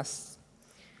borders last?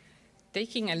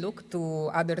 Taking a look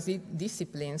to other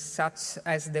disciplines, such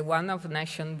as the one of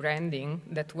nation branding,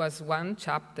 that was one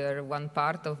chapter, one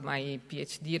part of my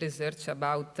PhD research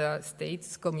about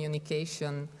states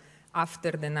communication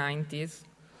after the 90s,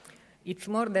 it's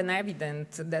more than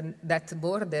evident that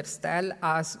borders tell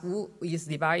us who is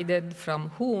divided from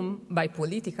whom by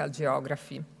political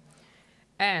geography.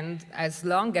 And as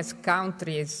long as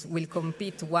countries will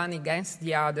compete one against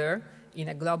the other in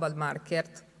a global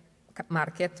market,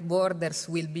 borders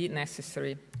will be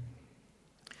necessary.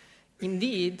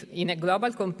 Indeed, in a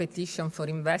global competition for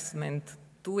investment,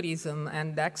 tourism,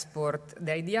 and export,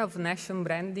 the idea of nation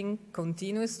branding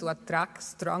continues to attract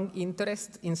strong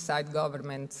interest inside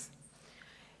governments.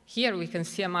 Here we can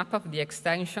see a map of the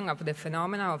extension of the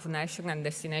phenomena of nation and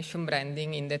destination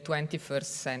branding in the 21st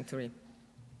century.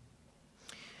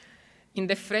 In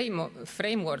the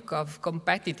framework of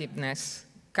competitiveness,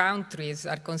 countries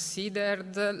are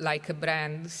considered like a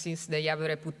brand since they have a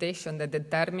reputation that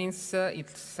determines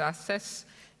its success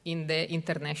in the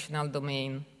international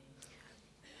domain.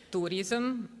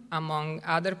 Tourism, among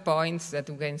other points that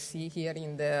you can see here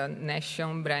in the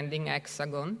nation branding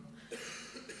hexagon,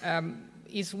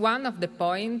 is one of the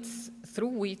points through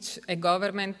which a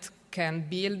government can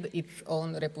build its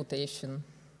own reputation.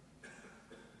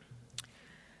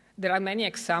 There are many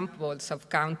examples of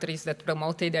countries that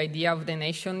promoted the idea of the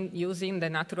nation using the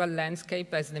natural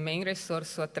landscape as the main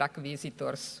resource to attract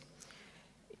visitors.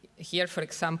 Here, for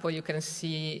example, you can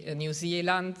see New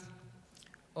Zealand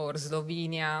or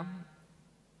Slovenia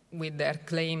with their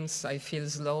claims, I feel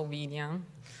Slovenia,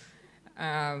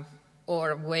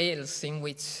 or Wales, in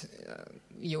which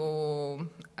you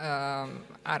are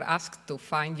asked to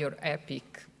find your epic.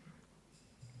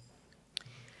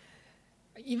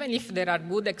 Even if there are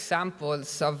good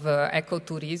examples of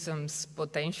ecotourism's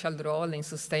potential role in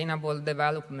sustainable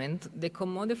development, the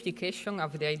commodification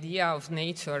of the idea of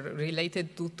nature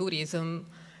related to tourism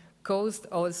caused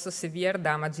also severe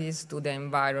damages to the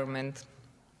environment.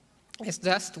 As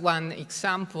just one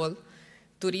example,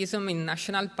 tourism in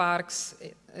national parks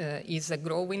is a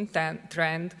growing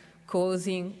trend,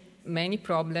 causing many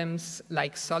problems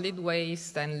like solid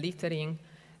waste and littering,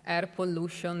 air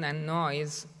pollution and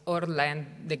noise, or land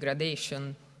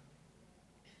degradation.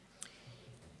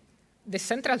 The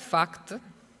central fact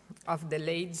of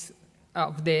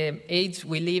the age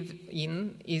we live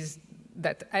in is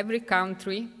that every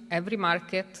country, every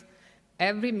market,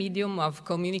 every medium of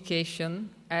communication,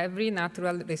 every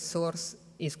natural resource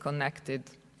is connected.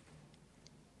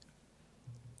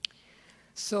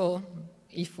 So,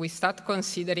 if we start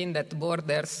considering that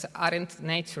borders aren't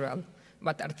natural,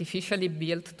 but artificially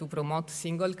built to promote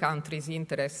single countries'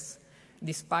 interests,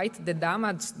 despite the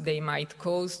damage they might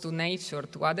cause to nature,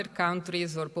 to other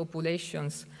countries or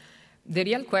populations, the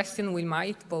real question we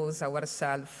might pose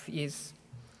ourselves is,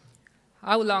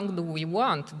 how long do we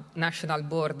want national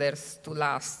borders to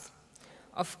last?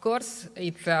 Of course,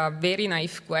 it's a very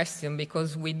naive question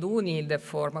because we do need a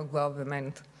form of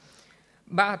government.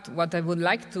 But what I would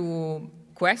like to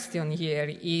question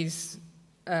here is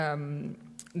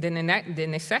the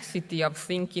necessity of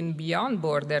thinking beyond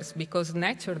borders because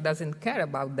nature doesn't care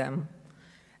about them,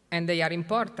 and they are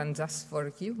important just for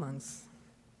humans.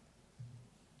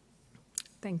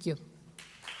 Thank you.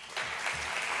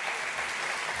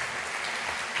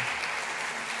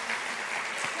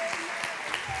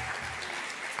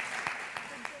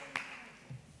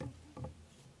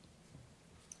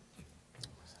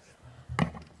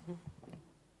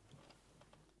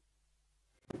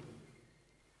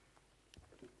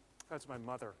 That's my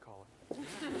mother calling.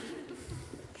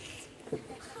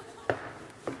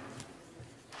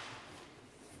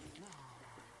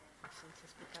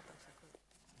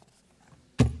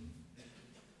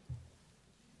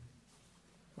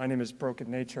 My name is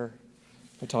Broken Nature.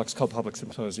 My talk's called Public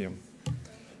Symposium.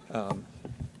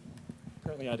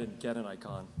 Apparently I didn't get an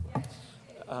icon.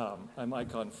 I'm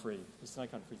icon-free. It's an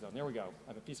icon-free zone. There we go.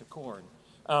 I'm a piece of corn.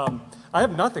 I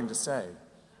have nothing to say.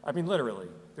 I mean, literally.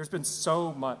 There's been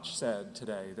so much said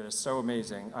today that is so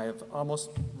amazing. I have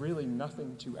almost really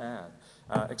nothing to add,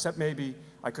 except maybe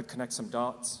I could connect some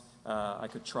dots. I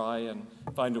could try and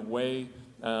find a way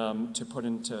to put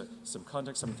into some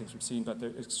context some of the things we've seen, but they're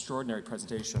extraordinary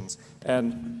presentations.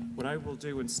 And what I will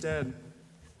do instead,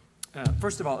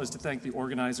 first of all, is to thank the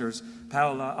organizers,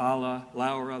 Paola, Ala,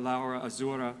 Laura,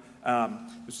 Azura.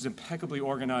 This was impeccably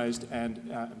organized,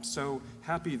 and I'm so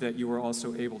happy that you were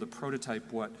also able to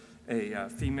prototype what a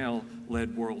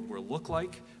female-led world will look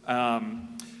like.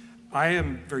 I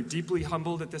am very deeply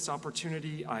humbled at this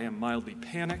opportunity. I am mildly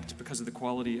panicked because of the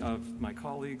quality of my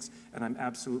colleagues, and I'm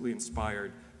absolutely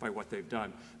inspired by what they've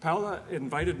done. Paola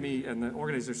invited me and the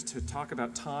organizers to talk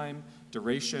about time,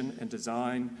 duration, and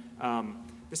design.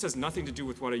 This has nothing to do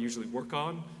with what I usually work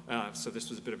on, so this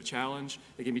was a bit of a challenge.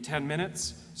 They gave me 10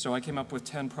 minutes, so I came up with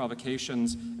 10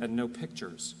 provocations and no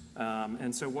pictures.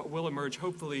 And so what will emerge,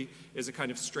 hopefully, is a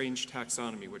kind of strange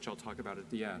taxonomy, which I'll talk about at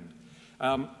the end.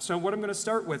 So what I'm going to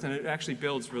start with, and it actually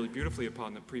builds really beautifully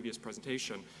upon the previous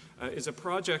presentation, is a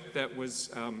project that was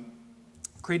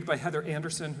created by Heather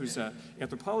Anderson, who's an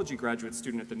anthropology graduate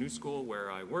student at the New School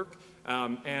where I work,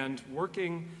 and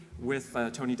working with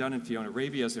Tony Dunn and Fiona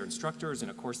Raby as their instructors in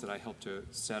a course that I helped to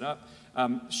set up.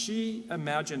 She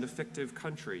imagined a fictive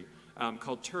country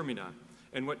called Termina,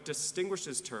 and what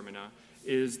distinguishes Termina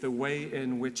is the way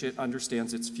in which it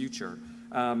understands its future.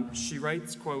 She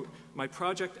writes, quote, "My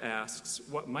project asks,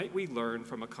 what might we learn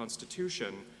from a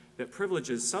constitution that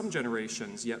privileges some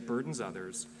generations yet burdens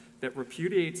others, that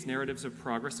repudiates narratives of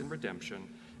progress and redemption,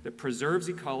 that preserves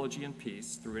ecology and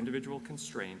peace through individual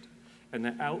constraint, and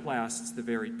that outlasts the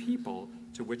very people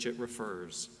to which it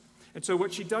refers." And so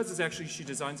what she does is actually she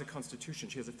designs a constitution.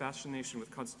 She has a fascination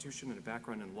with constitution and a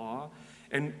background in law,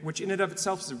 and which in and of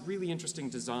itself is a really interesting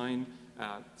design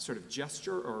sort of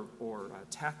gesture or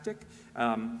tactic.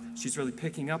 She's really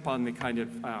picking up on the kind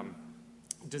of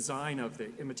design of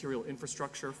the immaterial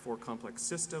infrastructure for complex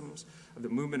systems, of the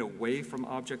movement away from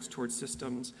objects towards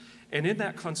systems. And in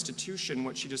that constitution,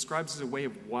 what she describes as a way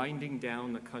of winding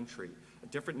down the country, a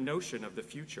different notion of the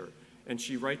future. And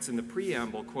she writes in the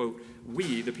preamble, quote,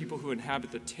 "We, the people who inhabit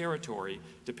the territory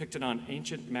depicted on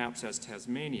ancient maps as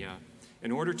Tasmania,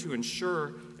 in order to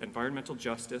ensure environmental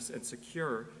justice and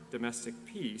secure domestic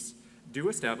peace, do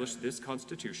establish this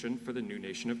constitution for the new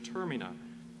nation of Termina.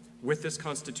 With this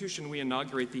constitution, we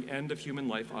inaugurate the end of human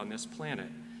life on this planet.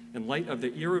 In light of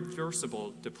the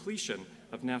irreversible depletion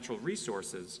of natural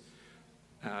resources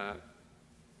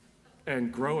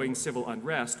and growing civil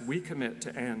unrest, we commit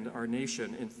to end our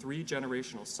nation in 3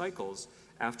 generational cycles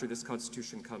after this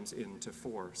constitution comes into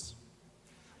force.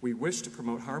 We wish to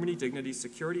promote harmony, dignity,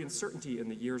 security, and certainty in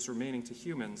the years remaining to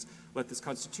humans. Let this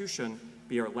constitution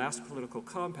be our last political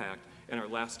compact and our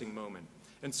lasting moment."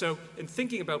 And so in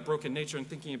thinking about Broken Nature and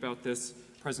thinking about this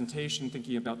presentation,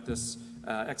 thinking about this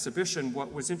exhibition,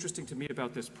 what was interesting to me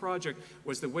about this project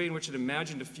was the way in which it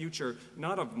imagined a future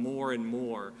not of more and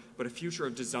more, but a future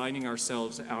of designing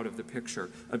ourselves out of the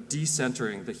picture, of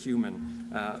decentering the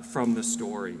human from the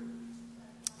story.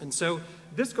 And so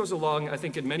this goes along, I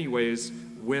think, in many ways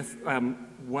with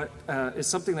what is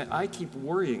something that I keep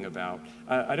worrying about.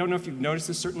 I don't know if you've noticed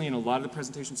this, certainly in a lot of the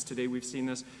presentations today we've seen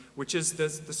this, which is the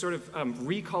sort of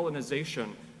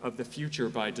recolonization of the future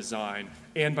by design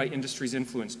and by industries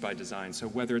influenced by design. So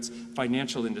whether it's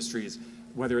financial industries,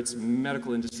 whether it's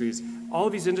medical industries, all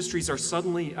of these industries are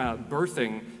suddenly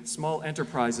birthing small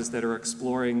enterprises that are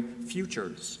exploring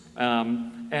futures.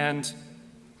 And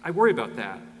I worry about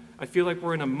that. I feel like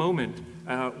we're in a moment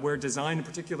where design in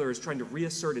particular is trying to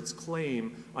reassert its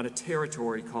claim on a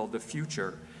territory called the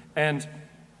future. And,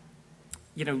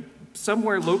 you know,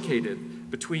 somewhere located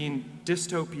between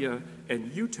dystopia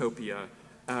and utopia,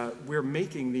 we're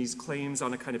making these claims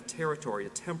on a kind of territory, a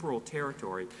temporal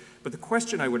territory. But the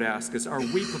question I would ask is, are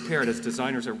we prepared as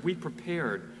designers, are we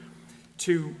prepared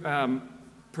to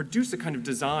produce a kind of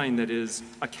design that is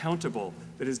accountable,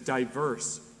 that is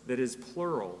diverse, that is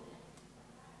plural?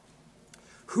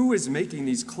 Who is making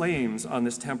these claims on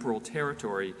this temporal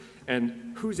territory,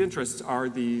 and whose interests are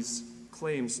these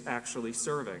claims actually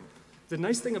serving? The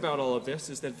nice thing about all of this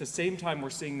is that at the same time we're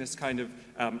seeing this kind of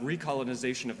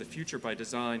recolonization of the future by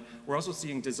design, we're also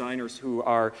seeing designers who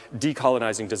are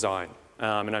decolonizing design.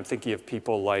 And I'm thinking of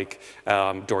people like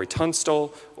Dori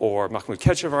Tunstall or Mahmoud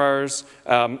Kechevarz.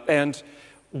 And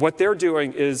what they're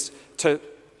doing is to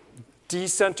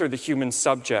decenter the human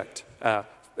subject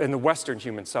in the Western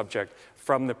human subject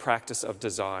from the practice of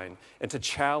design, and to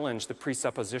challenge the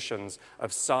presuppositions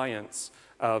of science,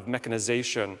 of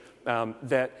mechanization,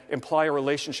 that imply a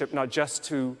relationship not just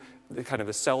to the kind of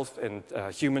the self and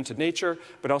human to nature,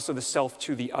 but also the self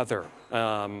to the other,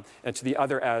 and to the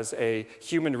other as a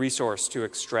human resource to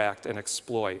extract and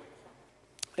exploit.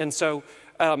 And so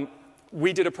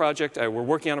we did a project, we're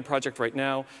working on a project right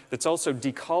now that's also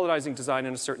decolonizing design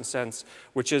in a certain sense,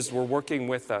 which is we're working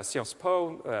with Sciences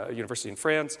Po, University in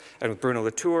France, and with Bruno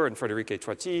Latour and Frédéric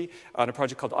Toiti on a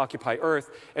project called Occupy Earth.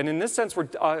 And in this sense, we're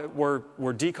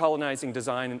decolonizing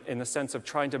design in the sense of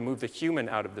trying to move the human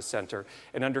out of the center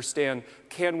and understand,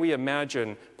 can we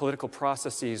imagine political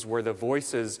processes where the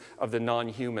voices of the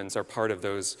non-humans are part of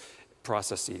those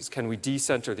processes? Can we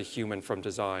decenter the human from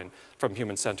design, from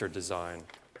human-centered design?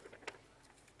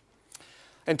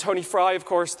 And Tony Fry, of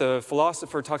course, the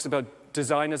philosopher, talks about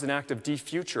design as an act of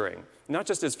defuturing, not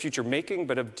just as future making,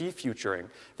 but of defuturing,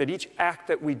 that each act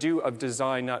that we do of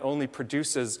design not only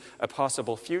produces a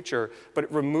possible future, but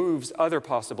it removes other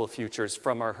possible futures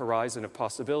from our horizon of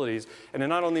possibilities. And it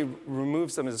not only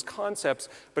removes them as concepts,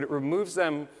 but it removes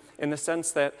them in the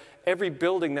sense that every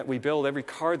building that we build, every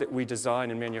car that we design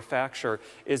and manufacture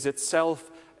is itself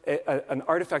an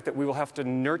artifact that we will have to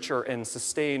nurture and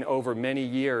sustain over many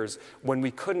years when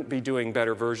we couldn't be doing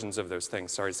better versions of those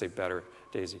things. Sorry to say better,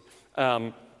 Daisy.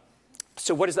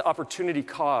 So what is the opportunity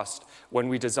cost when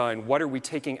we design? What are we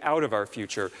taking out of our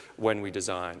future when we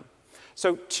design?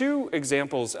 So two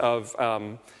examples of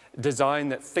design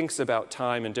that thinks about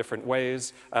time in different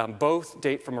ways. Both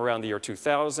date from around the year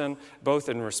 2000, both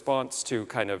in response to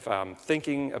kind of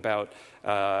thinking about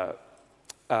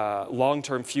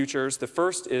long-term futures. The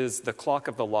first is the clock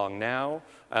of the long now.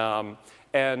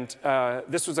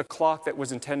 This was a clock that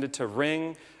was intended to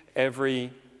ring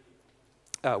every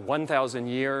 1,000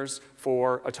 years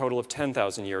for a total of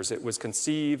 10,000 years. It was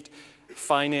conceived,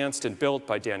 financed, and built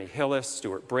by Danny Hillis,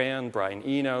 Stuart Brand, Brian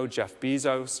Eno, Jeff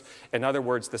Bezos. In other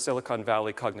words, the Silicon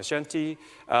Valley cognoscenti.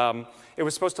 It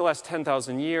was supposed to last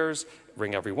 10,000 years,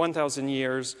 ring every 1,000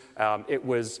 years. It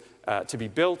was to be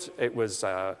built. It was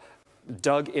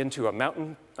dug into a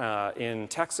mountain in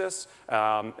Texas,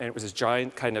 and it was this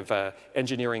giant kind of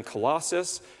engineering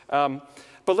colossus.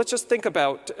 But let's just think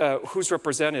about who's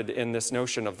represented in this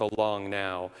notion of the long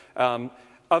now.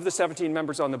 Of the 17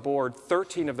 members on the board,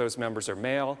 13 of those members are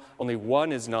male. Only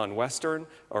one is non-Western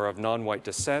or of non-white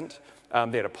descent.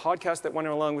 They had a podcast that went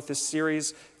along with this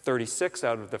series. 36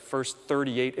 out of the first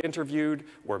 38 interviewed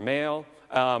were male.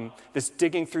 This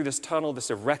digging through this tunnel,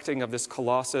 this erecting of this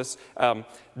colossus,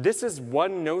 this is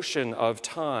one notion of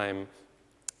time.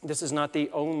 This is not the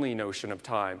only notion of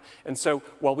time. And so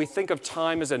while we think of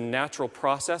time as a natural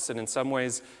process, and in some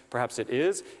ways perhaps it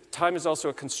is, time is also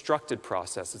a constructed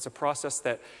process. It's a process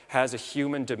that has a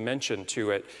human dimension to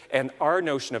it. And our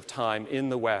notion of time in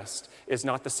the West is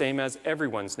not the same as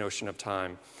everyone's notion of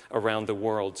time around the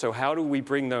world. So how do we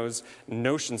bring those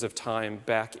notions of time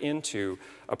back into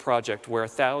a project where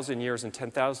 1,000 years and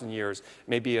 10,000 years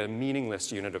may be a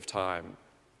meaningless unit of time?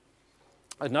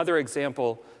 Another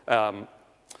example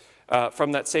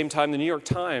from that same time, the New York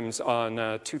Times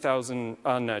on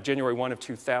January 1 of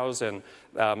 2000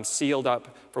 sealed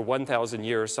up for 1,000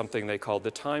 years something they called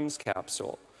the Times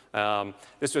capsule.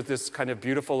 This was this kind of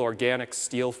beautiful organic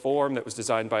steel form that was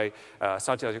designed by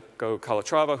Santiago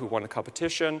Calatrava, who won a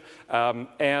competition.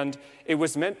 And it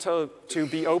was meant to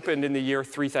be opened in the year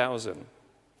 3000.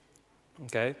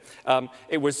 Okay?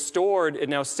 It was stored, it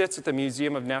now sits at the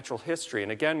Museum of Natural History.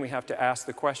 And again, we have to ask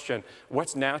the question,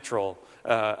 what's natural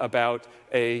about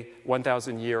a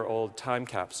 1,000-year-old time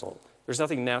capsule? There's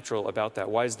nothing natural about that.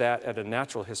 Why is that at a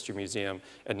natural history museum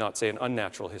and not, say, an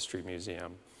unnatural history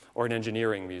museum or an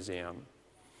engineering museum?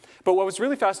 But what was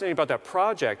really fascinating about that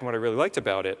project, and what I really liked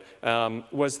about it,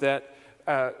 was that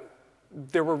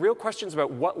there were real questions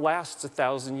about what lasts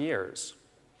 1,000 years.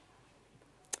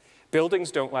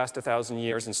 Buildings don't last 1,000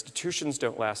 years, institutions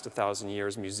don't last 1,000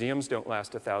 years, museums don't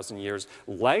last 1,000 years,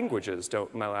 languages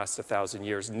don't last 1,000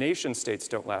 years, nation states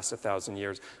don't last 1,000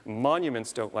 years,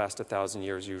 monuments don't last 1,000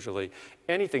 years usually,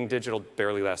 anything digital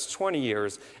barely lasts 20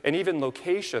 years, and even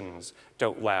locations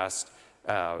don't last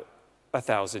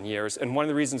 1,000 years. And one of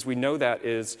the reasons we know that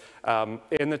is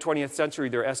in the 20th century,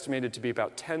 there are estimated to be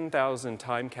about 10,000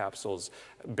 time capsules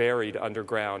buried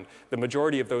underground. The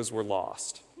majority of those were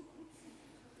lost.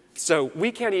 So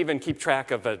we can't even keep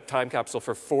track of a time capsule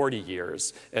for 40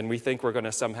 years, and we think we're going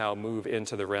to somehow move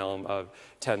into the realm of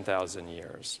 10,000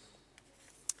 years.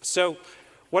 So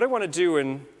what I want to do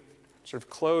in sort of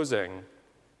closing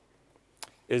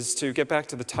is to get back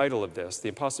to the title of this, The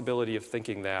Impossibility of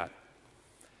Thinking That.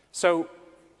 So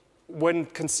when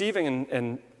conceiving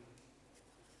and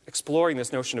exploring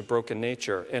this notion of broken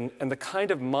nature and the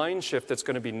kind of mind shift that's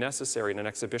going to be necessary in an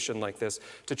exhibition like this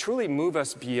to truly move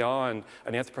us beyond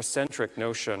an anthropocentric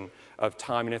notion of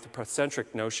time, an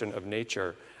anthropocentric notion of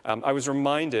nature, I was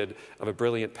reminded of a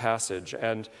brilliant passage.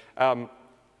 And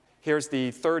here's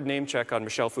the third name check on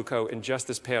Michel Foucault in just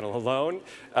this panel alone.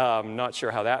 Not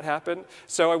sure how that happened.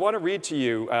 So I want to read to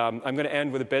you, I'm going to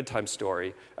end with a bedtime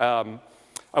story.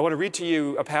 I want to read to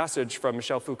you a passage from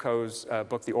Michel Foucault's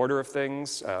book, The Order of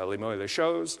Things, Les Mots et les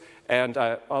Choses, and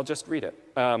I'll just read it.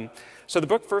 So the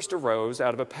book first arose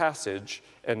out of a passage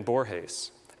in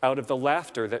Borges, out of the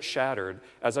laughter that shattered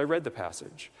as I read the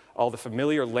passage, all the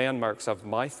familiar landmarks of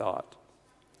my thought,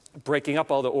 breaking up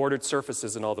all the ordered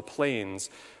surfaces and all the planes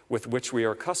with which we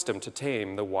are accustomed to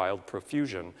tame the wild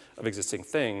profusion of existing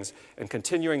things, and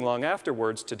continuing long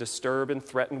afterwards to disturb and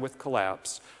threaten with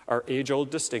collapse our age-old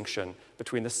distinction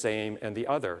between the same and the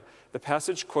other. The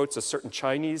passage quotes a certain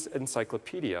Chinese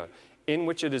encyclopedia in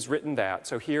which it is written that,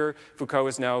 so here Foucault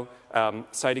is now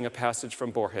citing a passage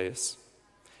from Borges,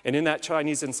 and in that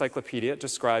Chinese encyclopedia it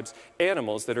describes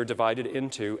animals that are divided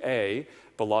into A,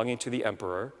 belonging to the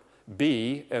emperor,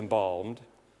 B, embalmed,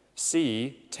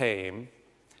 C, tame,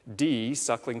 D,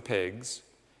 suckling pigs,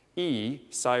 E,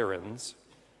 sirens,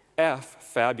 F,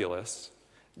 fabulous,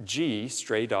 G,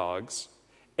 stray dogs,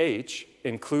 H,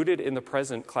 included in the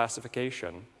present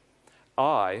classification,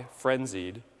 I,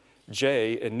 frenzied,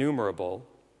 J, innumerable,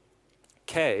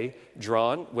 K,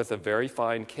 drawn with a very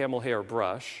fine camel hair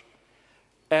brush,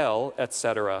 L,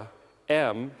 etc.,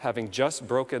 M, having just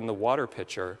broken the water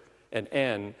pitcher, and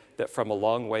N, that from a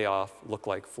long way off look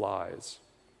like flies.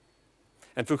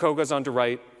 And Foucault goes on to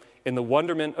write, in the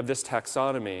wonderment of this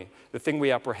taxonomy, the thing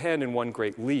we apprehend in one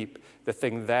great leap, the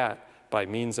thing that, by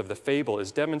means of the fable,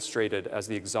 is demonstrated as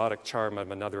the exotic charm of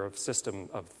another system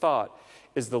of thought,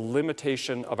 is the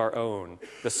limitation of our own,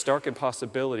 the stark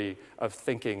impossibility of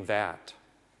thinking that.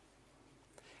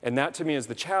 And that, to me, is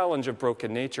the challenge of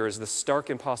broken nature, is the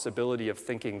stark impossibility of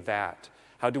thinking that.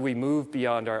 How do we move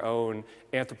beyond our own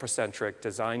anthropocentric,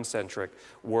 design-centric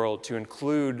world to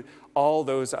include all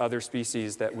those other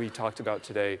species that we talked about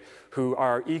today who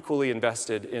are equally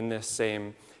invested in this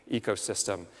same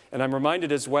ecosystem? And I'm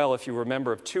reminded as well, if you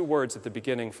remember, of two words at the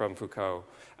beginning from Foucault,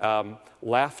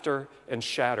 laughter and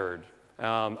shattered.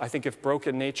 I think if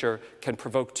broken nature can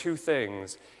provoke two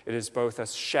things, it is both a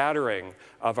shattering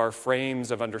of our frames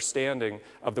of understanding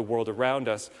of the world around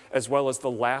us, as well as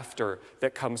the laughter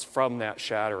that comes from that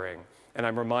shattering. And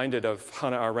I'm reminded of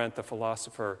Hannah Arendt, the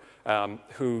philosopher,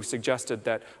 who suggested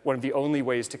that one of the only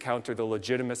ways to counter the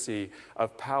legitimacy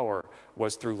of power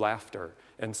was through laughter.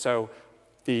 And so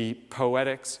the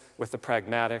poetics with the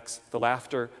pragmatics, the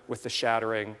laughter with the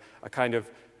shattering, a kind of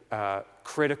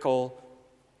critical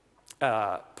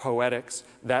poetics,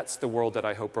 that's the world that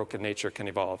I hope broken nature can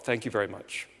evolve. Thank you very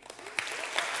much.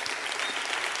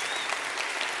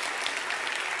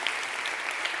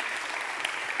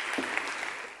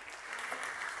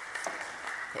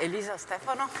 Elisa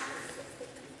Stefano,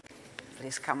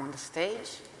 please come on the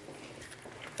stage.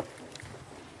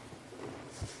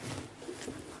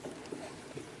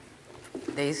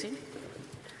 Daisy.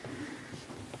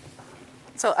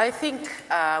 So I think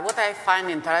what I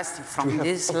find interesting from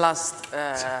this last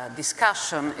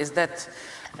discussion is that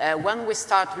when we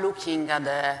start looking at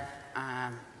the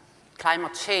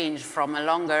climate change from a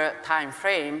longer time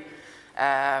frame,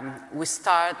 we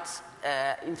start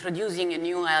introducing a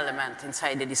new element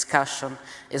inside the discussion,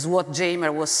 is what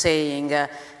Jamer was saying,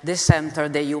 decenter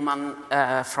the human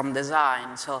from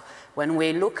design. So when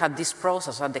we look at this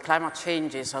process, at the climate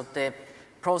changes, of the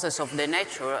process of the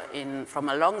nature from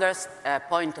a longer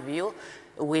point of view,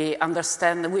 we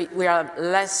understand we are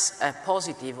less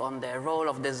positive on the role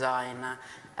of design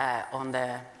on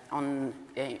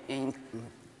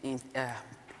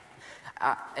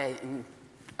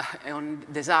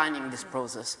designing this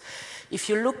process. If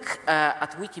you look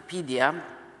at Wikipedia,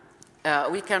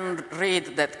 we can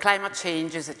read that climate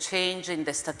change is a change in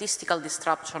the statistical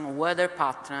disruption of weather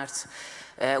patterns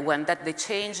when the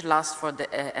change lasts for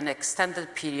an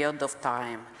extended period of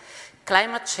time.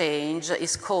 Climate change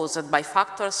is caused by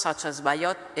factors such as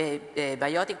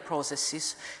biotic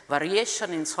processes,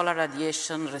 variation in solar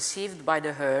radiation received by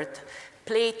the Earth,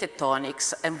 plate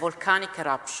tectonics, and volcanic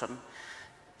eruption.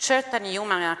 Certain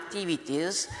human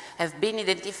activities have been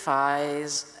identified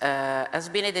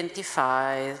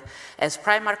as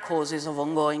primary causes of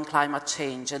ongoing climate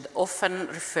change and often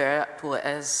referred to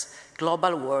as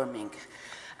global warming.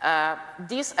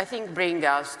 This, I think, brings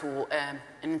us to an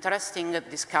interesting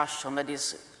discussion that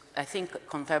is I think,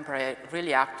 contemporary,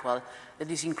 really actual, that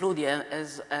is including,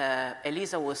 as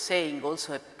Elisa was saying,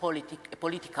 also a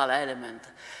political element.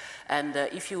 And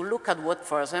if you look at what,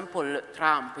 for example,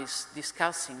 Trump is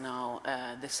discussing now,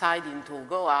 deciding to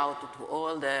go out to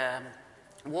all the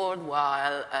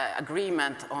worldwide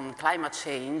agreement on climate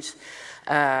change,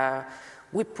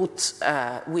 we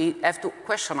have to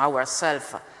question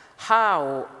ourselves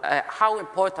how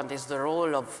important is the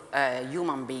role of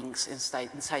human beings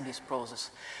inside this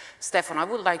process. Stefan, I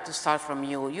would like to start from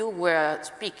you. You were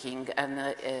speaking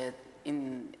and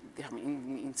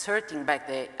inserting back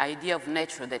the idea of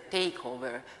nature that take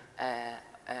over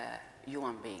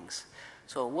human beings.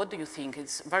 So what do you think?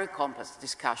 It's a very complex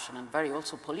discussion and very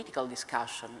also political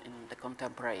discussion in the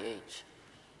contemporary age.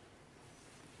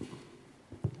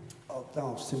 Oh,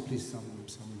 no, simply some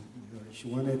issue.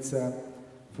 One, it's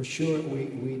for sure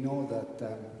we know that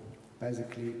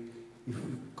basically if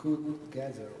we could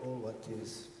gather all what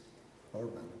is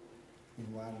urban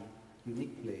in one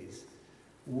unique place,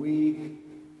 we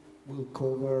will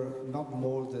cover not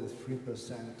more than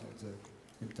 3%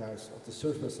 of the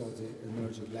surface of the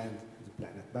emerging land of the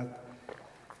planet. But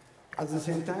at the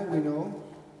same time, we know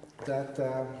that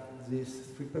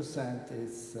this 3%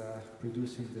 is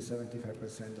producing the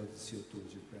 75% of the CO2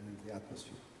 which is present in the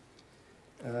atmosphere.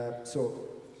 So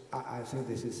I think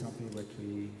this is something that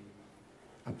we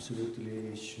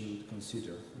absolutely should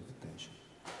consider with attention.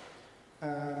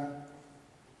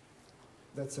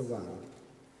 That's a one.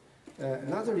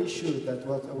 Another issue that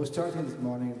I was starting this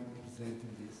morning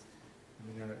presenting this,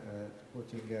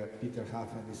 quoting Peter Huff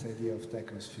and this idea of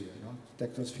technosphere. No?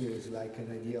 Technosphere is like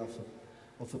an idea of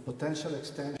a potential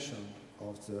extension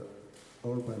of the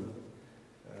urban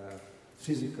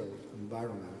physical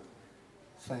environment,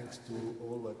 thanks to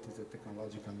all what is the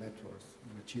technological networks,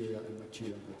 material that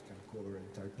can cover the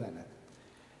entire planet.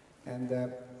 And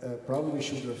probably we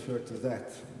should refer to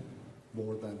that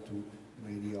more than to an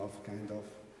idea of kind of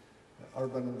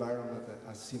urban environment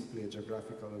as simply a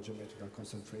geographical or geometrical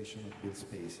concentration of built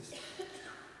spaces.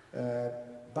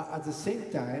 But at the same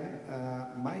time,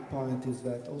 my point is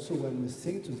that also when we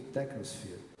think to the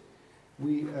technosphere,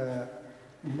 we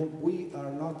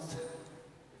are not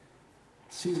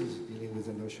seriously dealing with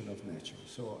the notion of nature.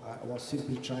 So I was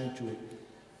simply trying to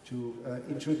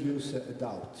introduce a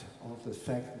doubt on the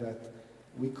fact that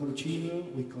we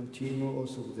continue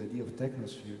also with the idea of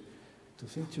technosphere to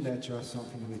think to nature as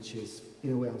something which is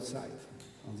in a way outside,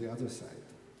 on the other side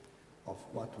of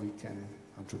what we can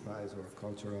anthropize or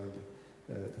culturally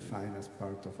define as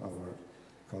part of our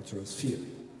cultural sphere.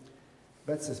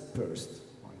 That's the first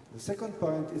point. The second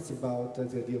point is about the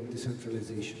idea of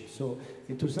decentralization. So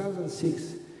in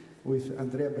 2006, with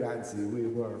Andrea Brazzi, we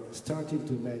were starting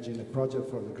to imagine a project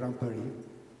for the Grand Paris,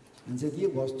 and the idea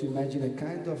was to imagine a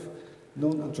kind of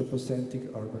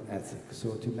non-anthropocentric urban ethic.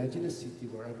 So to imagine a city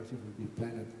where everything would be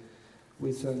planned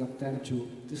with an attempt to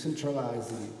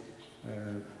decentralize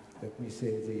let me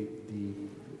say,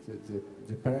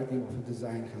 the paradigm of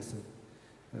design has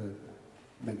a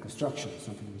man construction,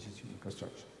 something which is human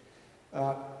construction.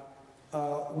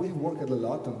 We've worked a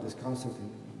lot on this concept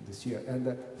this year,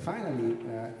 and finally,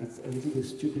 it's a little bit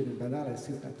stupid and banal, I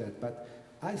think like that, but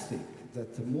I think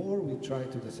that the more we try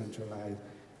to decentralize,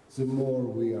 the more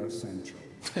we are central.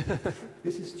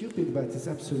 This is stupid, but it's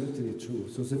absolutely true.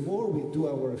 So the more we do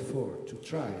our effort to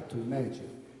try to imagine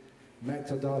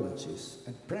methodologies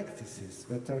and practices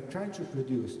that are trying to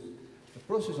produce a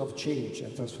process of change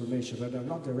and transformation that are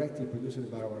not directly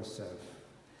produced by ourselves,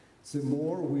 the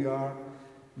more we are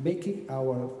making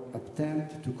our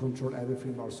attempt to control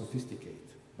everything more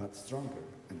sophisticated, but stronger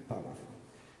and powerful.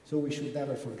 So we should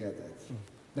never forget that.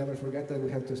 Never forget that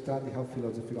we have to study how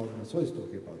philosophy also is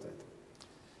talking about that.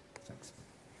 Thanks.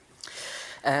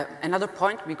 Another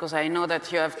point, because I know that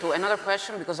you have to, another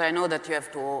question, because I know that you have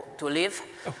to leave.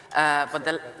 But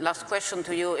the last question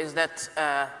to you is that,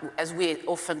 as we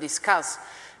often discuss,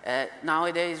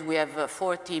 nowadays we have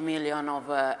 40 million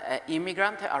of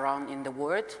immigrants around in the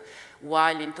world,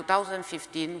 while in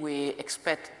 2015 we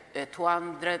expect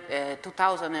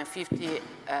 250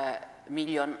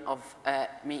 million of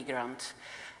migrants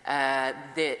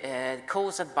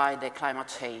caused by the climate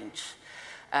change.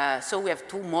 So we have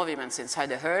two movements inside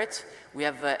the Earth. We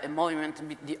have a movement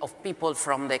of people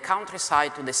from the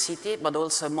countryside to the city, but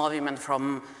also a movement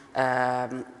from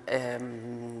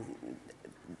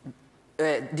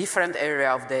different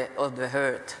area of the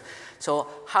Earth. So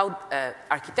how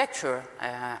architecture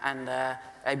and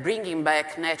bringing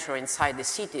back nature inside the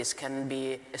cities can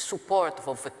be a support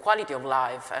of a quality of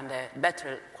life and a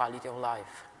better quality of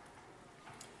life?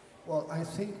 Well, I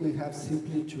think we have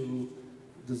simply to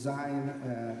design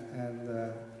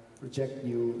and reject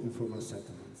new informal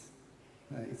settlements.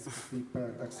 It's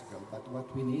paradoxical, but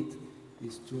what we need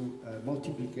is to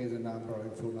multiply the number of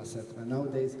informal settlements.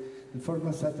 Nowadays,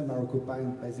 informal settlements are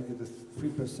occupying basically the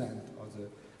 3% of the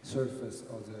surface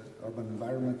of the urban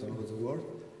environment all over the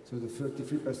world. So the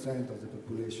 33% of the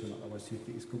population of our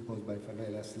city is composed by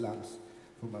favelas, slums,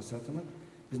 informal settlement.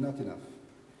 Is not enough.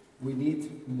 We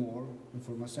need more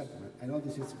informal settlement. I know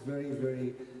this is very,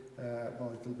 very, well,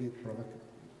 a little bit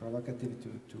provocative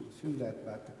to assume that,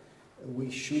 but we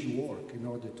should work in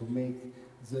order to make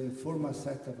the informal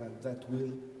settlement that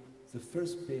will the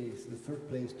first place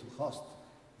to host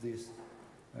these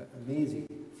amazing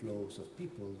flows of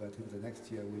people that in the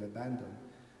next year will abandon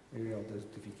area of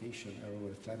desertification, area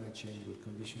where climate change will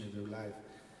condition their life,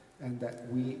 and that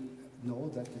we know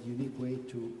that the unique way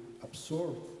to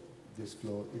absorb this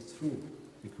flow is through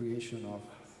the creation of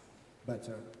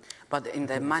better. But in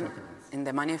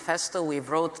the manifesto we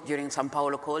wrote during San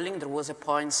Paolo Calling, there was a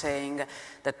point saying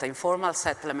that the informal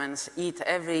settlements eat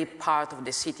every part of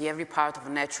the city, every part of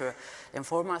nature.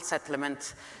 Informal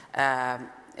settlements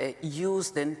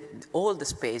use all the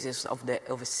spaces of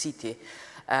a city.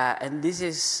 And this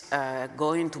is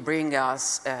going to bring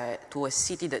us to a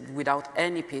city that without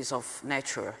any piece of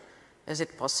nature. Is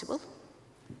it possible?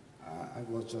 I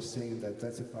was just saying that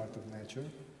that's a part of nature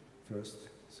first,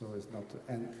 so it's not,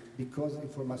 and because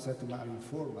informal settlements are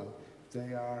informal,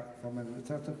 they are, from a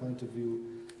certain point of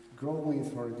view, growing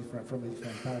from a different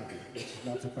paradigm. It's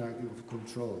not a paradigm of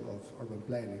control, of urban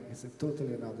planning. It's a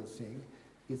totally another thing.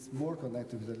 It's more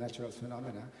connected to the natural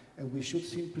phenomena, and we should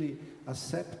simply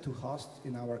accept to host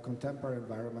in our contemporary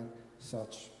environment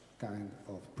such kind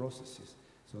of processes.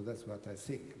 So that's what I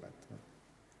think. But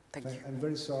thank you. I'm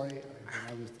very sorry.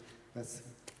 That's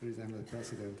the reason I'm the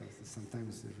president.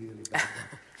 Sometimes it's really bad.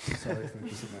 Sorry.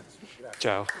 Thank you so much.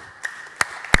 Ciao.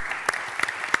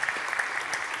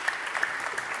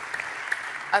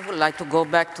 I would like to go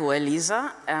back to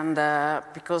Elisa, and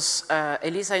because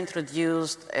Elisa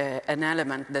introduced an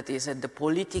element that is at the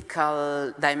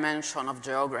political dimension of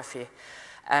geography.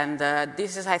 And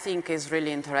this is, I think, is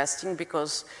really interesting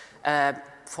because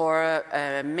for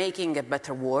making a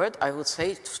better world, I would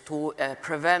say, to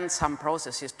prevent some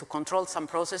processes, to control some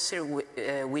processes,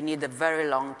 we need a very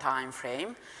long time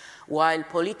frame, while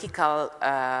political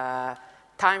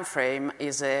time frame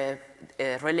is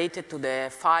related to the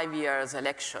 5 years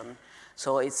election.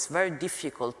 So it's very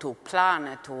difficult to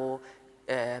plan, to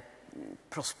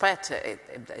prospect a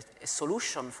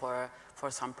solution for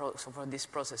these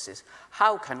processes.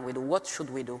 How can we do? What should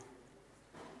we do?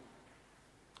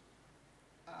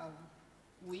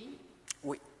 We?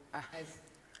 We. Is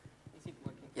it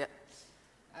working? Yeah.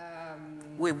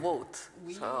 We vote,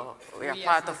 so we are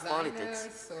part of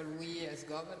politics. Or we as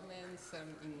governments,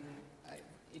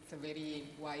 it's a very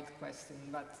wide question,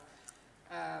 but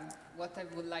what I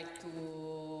would like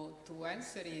to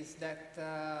answer is that,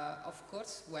 of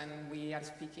course, when we are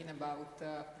speaking about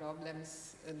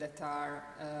problems that are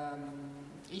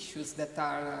issues that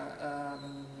are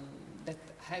that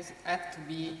have to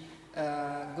be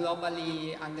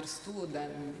globally understood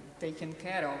and taken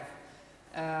care of,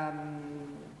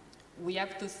 we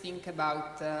have to think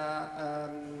about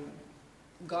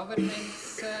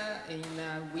governments in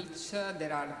which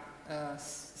there are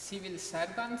civil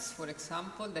servants, for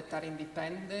example, that are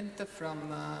independent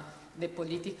from the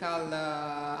political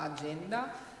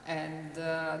agenda and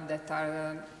that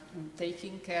are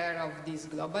taking care of these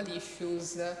global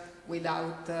issues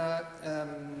without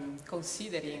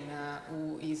considering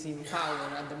who is in power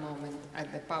at the moment,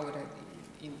 at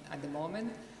the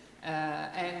moment.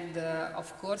 And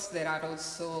of course, there are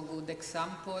also good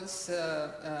examples.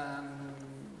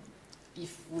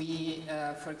 If we,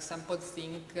 for example,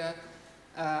 think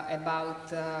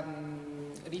about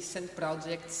recent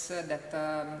projects that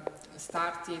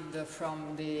started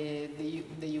from the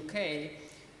UK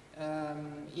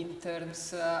in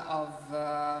terms of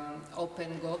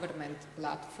open government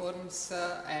platforms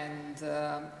and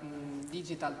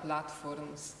digital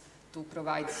platforms to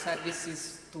provide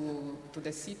services to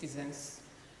the citizens,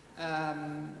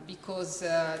 because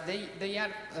they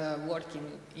are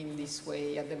working in this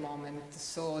way at the moment.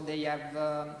 So they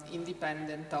have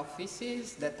independent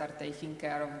offices that are taking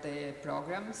care of the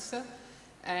programs,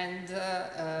 and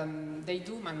they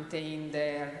do maintain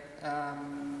their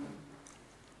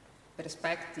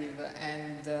perspective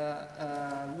and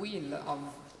will of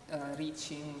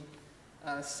reaching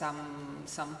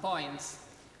some points.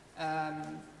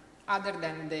 Other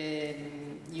than the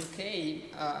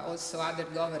UK, also other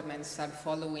governments are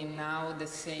following now the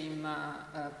same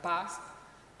path.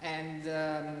 And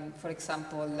for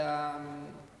example,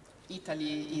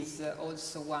 Italy is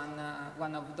also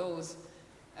one of those,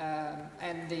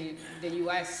 and the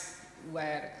US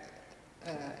were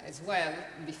as well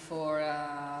before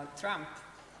Trump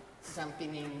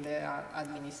jumping in the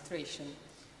administration.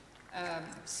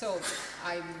 So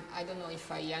I don't know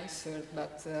if I answered,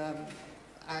 but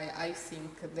I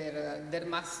think there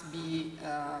must be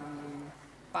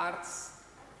parts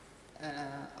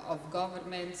of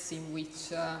governments in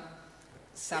which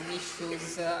some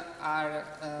issues are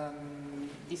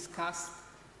discussed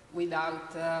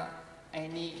without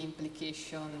any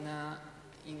implication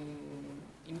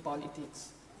in politics,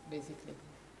 basically.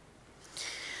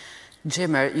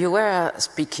 Jimmer, you were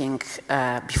speaking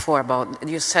before about,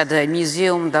 you said a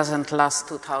museum doesn't last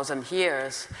 2,000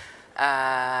 years,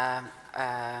 and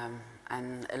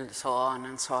so on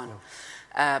and so on.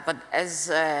 Yeah. But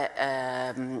as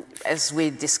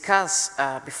we discussed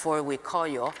before we call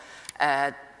you,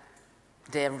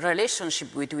 the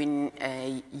relationship between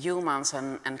humans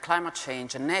and climate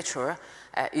change and nature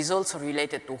is also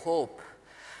related to hope.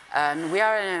 And we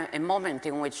are in a moment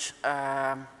in which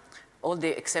all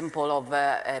the example of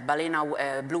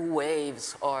blue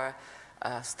waves or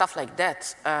stuff like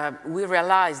that, we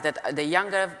realize that the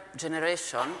younger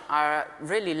generation are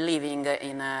really living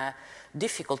in a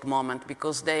difficult moment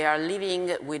because they are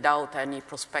living without any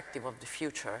perspective of the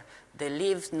future. They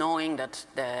live knowing that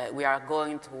we are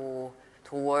going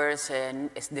towards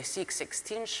the sixth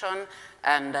extinction,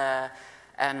 and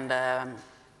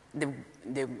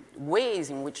the ways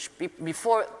in which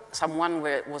before someone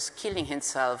was killing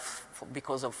himself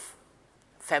because of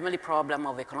family problem,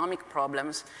 of economic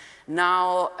problems,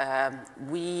 now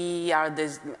we are,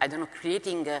 I don't know,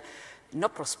 creating,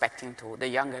 not prospecting to the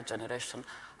younger generation.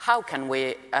 How can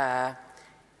we,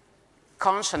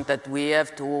 conscious that we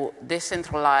have to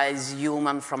decentralize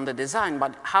human from the design,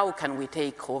 but how can we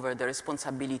take over the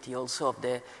responsibility also of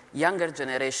the younger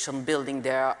generation building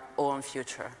their own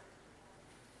future?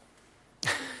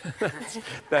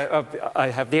 I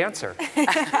have the answer.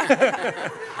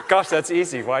 Gosh, that's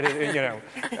easy. Why did you know?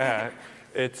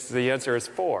 The answer is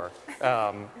 4.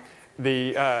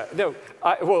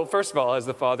 Well, first of all, as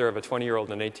the father of a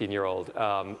 20-year-old and an 18-year-old,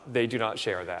 they do not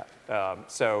share that.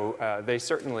 So they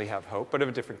certainly have hope, but of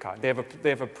a different kind. They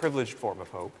have a privileged form of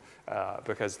hope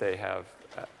because they have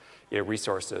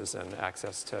resources and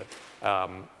access to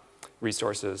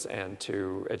resources and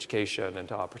to education and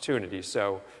to opportunity.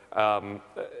 So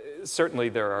certainly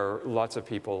there are lots of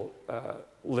people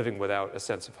living without a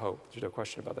sense of hope. There's no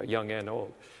question about that, young and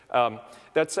old.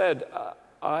 That said,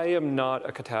 I am not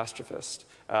a catastrophist.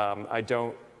 I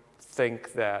don't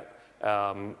think that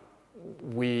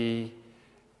we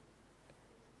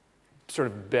sort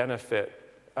of benefit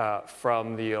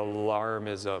from the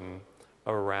alarmism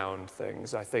around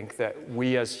things. I think that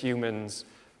we as humans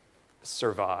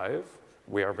survive.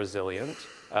 We are resilient.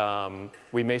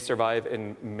 We may survive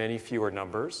in many fewer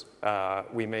numbers.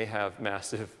 We may have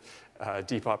massive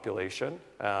depopulation.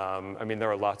 I mean, there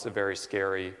are lots of very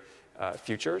scary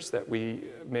futures that we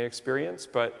may experience,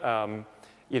 but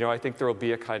I think there will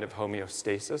be a kind of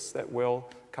homeostasis that will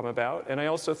come about. And I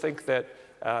also think that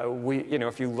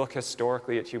if you look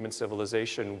historically at human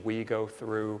civilization, we go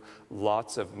through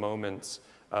lots of moments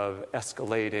of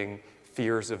escalating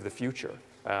fears of the future.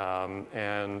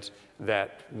 And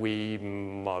that we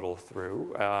muddle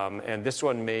through. And this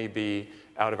one may be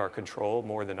out of our control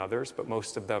more than others, but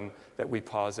most of them that we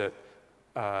posit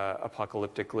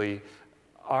apocalyptically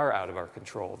are out of our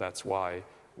control. That's why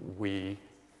we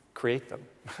create them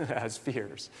as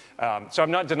fears. So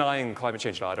I'm not denying climate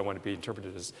change at all. I don't want to be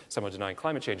interpreted as someone denying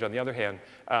climate change. On the other hand,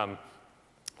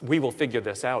 we will figure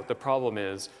this out. The problem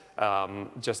is,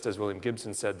 just as William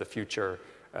Gibson said, the future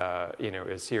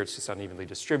is here. It's just unevenly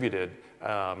distributed.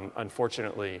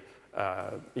 Unfortunately,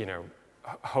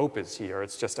 hope is here.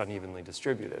 It's just unevenly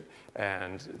distributed,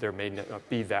 and there may not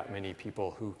be that many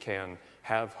people who can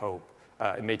have hope.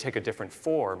 It may take a different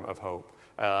form of hope,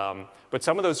 but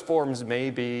some of those forms may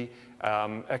be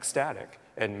ecstatic,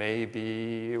 and may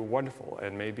be wonderful,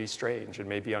 and may be strange, and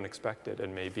may be unexpected,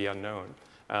 and may be unknown.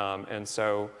 And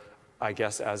so, I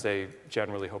guess as a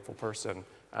generally hopeful person,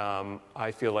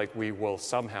 I feel like we will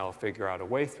somehow figure out a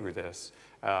way through this,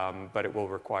 but it will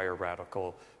require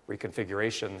radical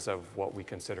reconfigurations of what we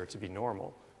consider to be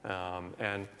normal.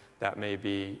 And that may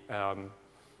be an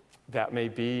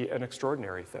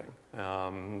extraordinary thing.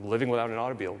 Living without an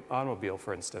automobile,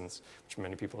 for instance, which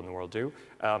many people in the world do,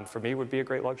 for me would be a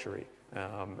great luxury.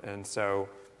 And so,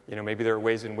 maybe there are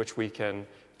ways in which we can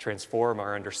transform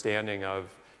our understanding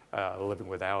of living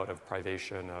without, of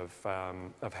privation,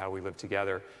 of how we live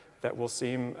together, that will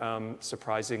seem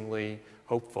surprisingly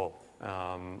hopeful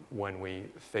when we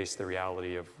face the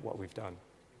reality of what we've done.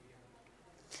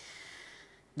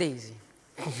 Daisy.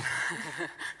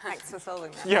 Thanks for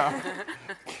solving that. Yeah.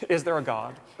 Is there a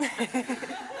God?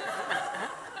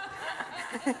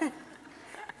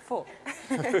 4.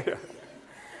 Yeah.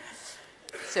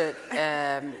 So,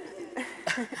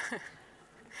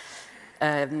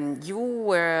 you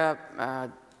were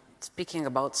speaking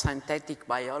about synthetic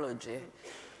biology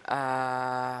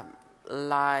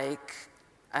like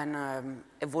an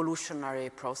evolutionary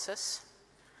process.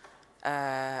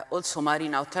 Also,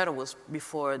 Marina Otero was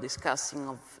before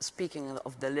speaking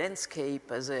of the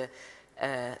landscape as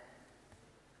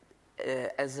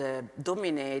a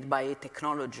dominated by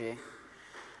technology.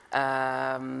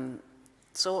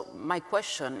 So my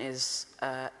question is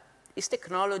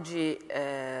technology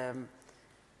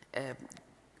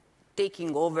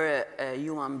taking over a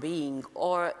human being,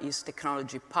 or is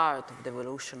technology part of the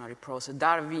evolutionary process,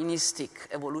 Darwinistic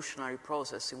evolutionary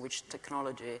process in which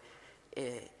technology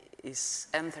is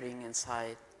entering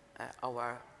inside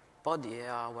our body,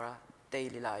 our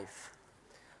daily life?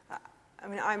 I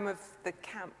mean, I'm of the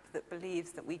camp that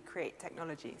believes that we create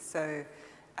technology. So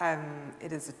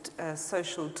it is a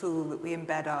social tool that we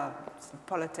embed our sort of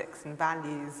politics and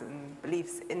values and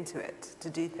beliefs into it to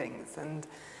do things. And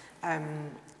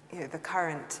you know, the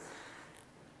current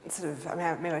sort of, I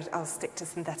mean, maybe I'll stick to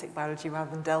synthetic biology rather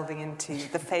than delving into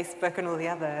the Facebook and all the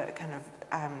other kind of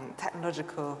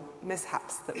technological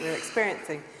mishaps that we're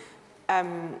experiencing.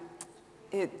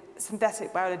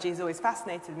 Synthetic biology has always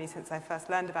fascinated me since I first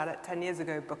learned about it 10 years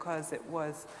ago, because it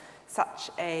was such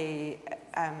a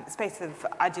space of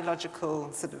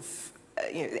ideological sort of,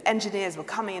 you know, engineers were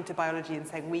coming into biology and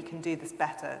saying, we can do this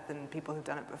better than people who've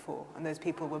done it before. And those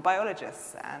people were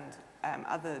biologists and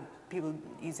other people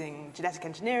using genetic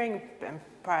engineering, and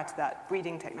prior to that,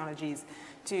 breeding technologies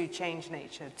to change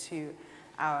nature to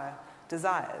our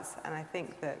desires. And I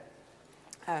think that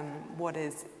what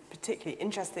is particularly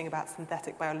interesting about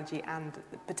synthetic biology and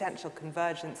the potential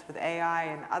convergence with AI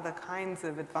and other kinds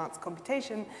of advanced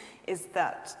computation is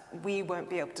that we won't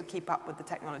be able to keep up with the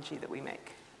technology that we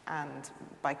make. And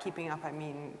by keeping up, I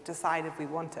mean decide if we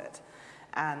want it.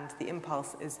 And the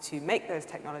impulse is to make those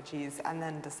technologies and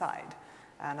then decide.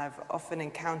 And I've often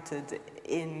encountered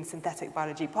in synthetic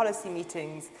biology policy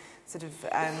meetings sort of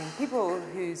people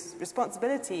whose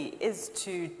responsibility is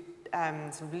to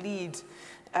sort of lead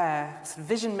sort of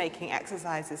vision-making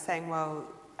exercises, saying, well,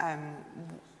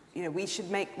 you know, we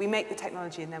make the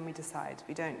technology and then we decide.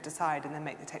 We don't decide and then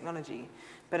make the technology.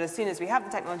 But as soon as we have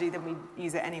the technology, then we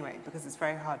use it anyway, because it's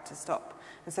very hard to stop.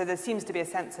 And so there seems to be a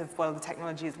sense of, well, the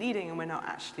technology is leading and we're not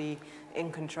actually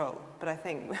in control. But I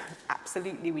think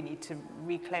absolutely we need to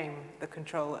reclaim the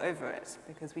control over it,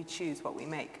 because we choose what we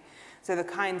make. So the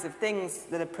kinds of things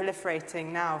that are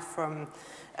proliferating now from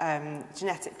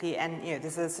genetically, and you know,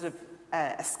 there's a sort of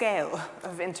a scale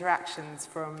of interactions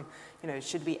from, you know,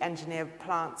 should we engineer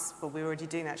plants? Well, we're already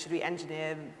doing that. Should we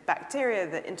engineer bacteria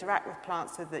that interact with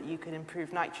plants so that you can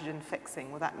improve nitrogen fixing?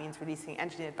 Well, that means releasing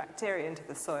engineered bacteria into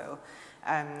the soil,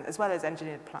 as well as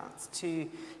engineered plants. To,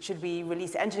 should we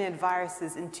release engineered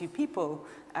viruses into people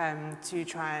to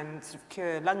try and sort of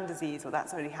cure lung disease? Well,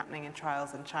 that's already happening in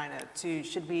trials in China. To,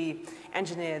 should we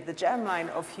engineer the germline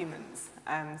of humans?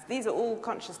 These are all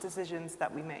conscious decisions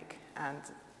that we make. And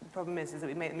the problem is that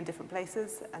we make them in different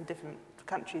places, and different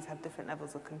countries have different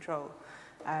levels of control.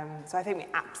 So I think we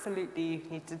absolutely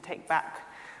need to take back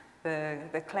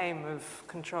the claim of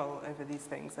control over these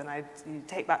things. And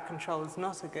take back control is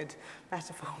not a good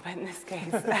metaphor, but in this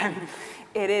case,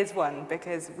 it is one,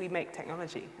 because we make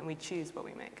technology and we choose what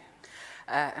we make.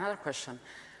 Another question.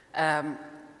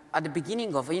 At the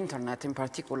beginning of internet in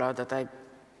particular, that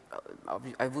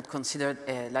I would consider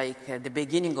the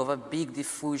beginning of a big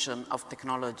diffusion of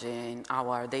technology in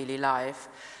our daily life.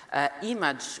 The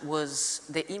image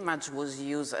was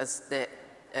used as the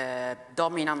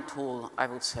dominant tool, I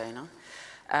would say. No?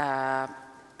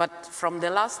 But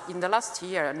in the last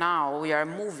year now, we are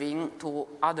moving to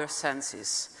other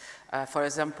senses. For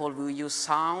example, we use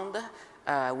sound.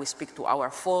 We speak to our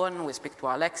phone. We speak to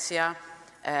Alexia.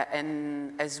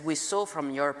 And as we saw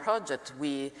from your project,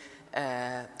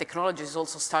 technology is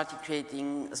also started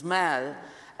creating smell,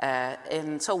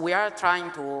 and so we are trying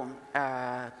to,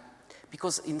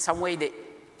 because in some way the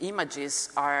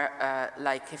images are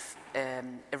like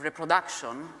a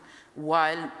reproduction,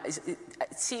 while it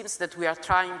seems that we are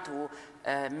trying to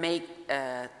make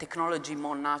technology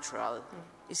more natural.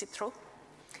 Is it true?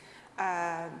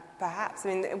 Perhaps. I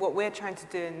mean, what we're trying to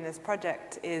do in this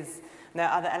project is, there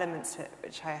are other elements to it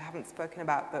which I haven't spoken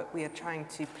about, but we are trying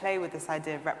to play with this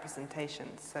idea of representation.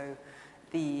 So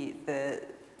the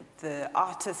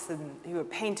artists who are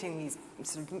painting these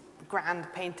sort of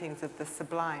grand paintings of the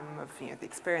sublime, of the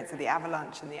experience of the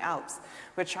avalanche in the Alps,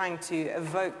 we're trying to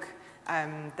evoke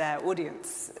their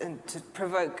audience and to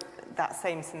provoke that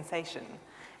same sensation.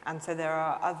 And so there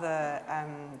are other,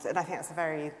 and I think that's a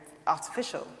very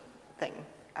artificial thing,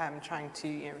 trying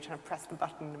to press the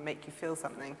button and make you feel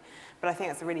something. But I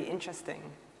think it's a really interesting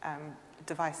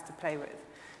device to play with.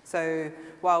 So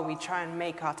while we try and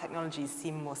make our technologies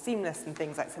seem more seamless, and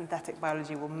things like synthetic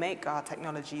biology will make our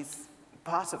technologies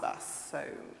part of us, so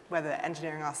whether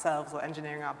engineering ourselves or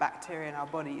engineering our bacteria in our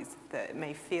bodies, that it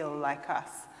may feel like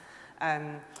us.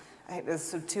 I think there's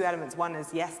sort of two elements. One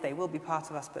is, yes, they will be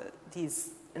part of us, but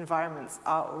these environments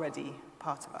are already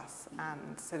part of us.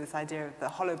 And so this idea of the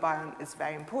holobiont is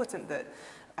very important, that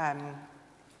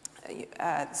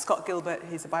Scott Gilbert,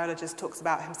 who's a biologist, talks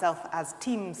about himself as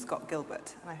Team Scott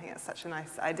Gilbert. And I think that's such a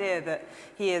nice idea, that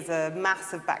he is a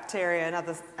mass of bacteria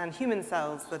and human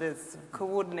cells that is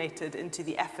coordinated into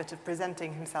the effort of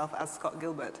presenting himself as Scott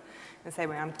Gilbert. In the same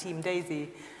way, I'm Team Daisy.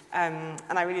 And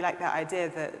I really like that idea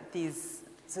that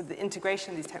so the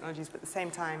integration of these technologies, but at the same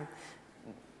time,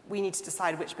 we need to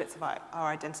decide which bits of our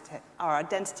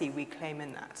identity we claim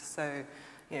in that. So,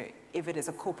 if it is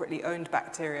a corporately owned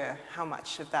bacteria, how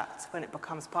much of that, when it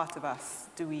becomes part of us,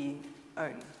 do we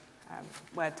own?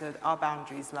 Where do our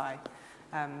boundaries lie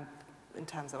in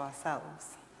terms of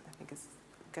ourselves? I think is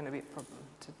going to be a problem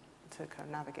to kind of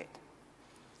navigate.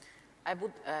 I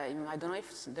don't know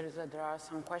if there are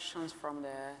some questions from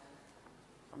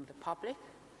the public.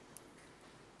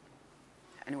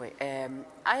 Anyway,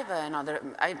 I have another,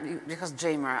 because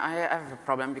Jamer, I have a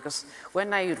problem, because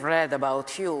when I read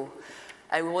about you,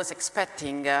 I was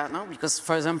expecting, because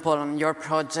for example, on your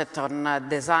project on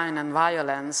design and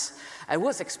violence, I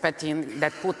was expecting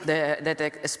that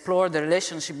explore the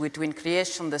relationship between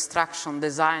creation, destruction,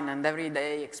 design, and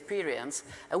everyday experience.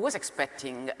 I was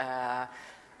expecting I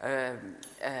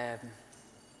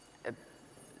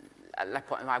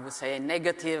would say a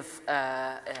negative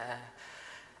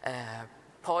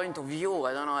point of view,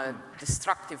 I don't know, a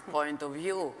destructive point of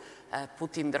view,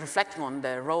 reflecting on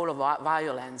the role of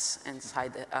violence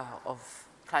inside of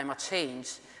climate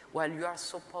change, while you are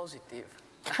so positive.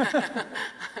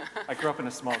 I grew up in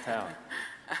a small town,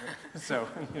 so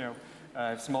I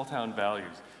have small town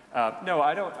values. No,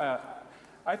 I don't.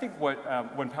 I think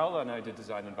when Paola and I did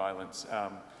Design and Violence,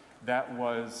 that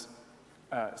was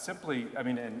simply,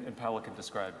 and Paola can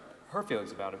describe her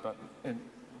feelings about it, but in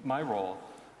my role,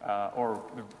 or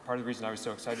part of the reason I was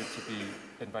so excited to be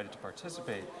invited to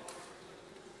participate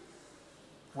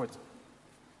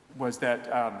was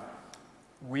that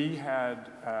we had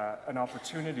an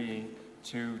opportunity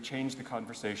to change the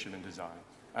conversation in design.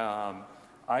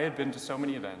 I had been to so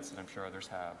many events, and I'm sure others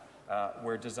have,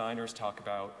 where designers talk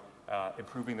about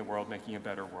improving the world, making a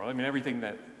better world. Everything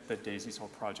that Daisy's whole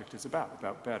project is about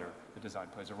better. The design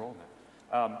plays a role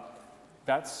in it.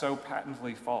 That's so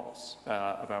patently false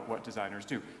about what designers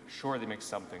do. Sure, they make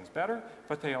some things better,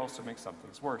 but they also make some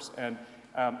things worse. And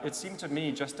it seemed to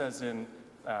me, just as in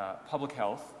public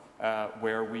health,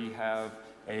 where we have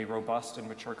a robust and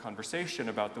mature conversation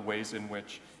about the ways in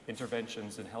which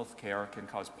interventions in healthcare can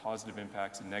cause positive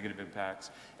impacts and negative impacts,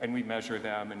 and we measure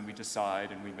them and we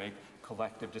decide and we make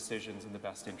collective decisions in the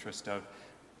best interest of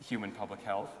human public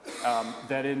health,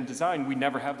 that in design we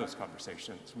never have those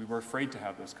conversations. We were afraid to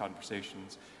have those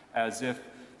conversations, as if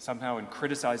somehow in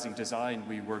criticizing design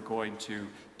we were going to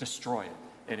destroy it.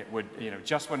 And it would,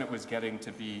 just when it was getting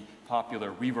to be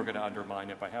popular, we were going to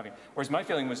undermine it by having it. Whereas my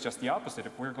feeling was just the opposite.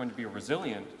 If we're going to be a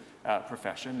resilient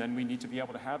profession, then we need to be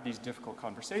able to have these difficult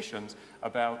conversations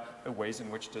about the ways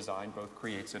in which design both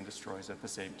creates and destroys at the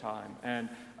same time. And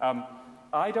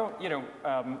I don't,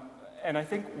 and I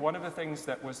think one of the things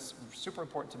that was super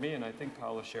important to me, and I think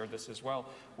Paola shared this as well,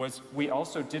 was we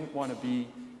also didn't want to be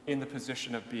in the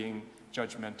position of being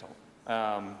judgmental.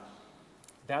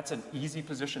 That's an easy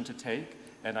position to take,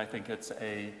 and I think it's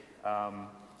a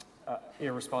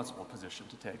irresponsible position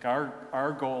to take.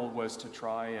 Our goal was to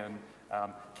try and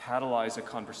catalyze a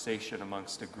conversation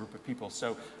amongst a group of people.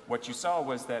 So what you saw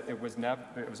was that it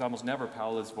was almost never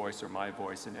Paola's voice or my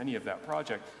voice in any of that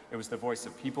project. It was the voice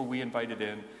of people we invited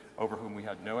in, over whom we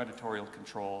had no editorial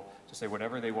control, to say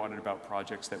whatever they wanted about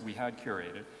projects that we had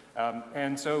curated.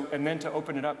 And then to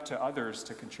open it up to others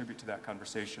to contribute to that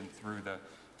conversation through the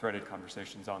threaded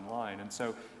conversations online. And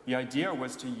so the idea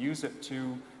was to use it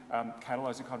to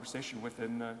catalyze a conversation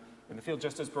within in the field,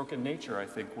 just as broken nature, I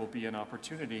think, will be an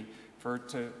opportunity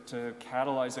to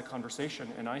catalyze a conversation,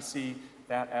 and I see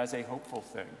that as a hopeful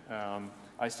thing.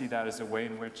 I see that as a way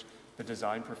in which the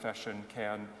design profession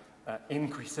can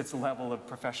increase its level of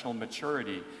professional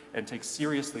maturity and take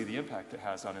seriously the impact it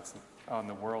has on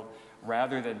the world,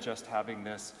 rather than just having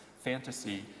this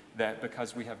fantasy that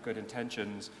because we have good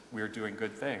intentions, we're doing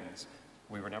good things.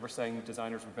 We were never saying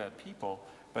designers were bad people,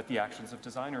 but the actions of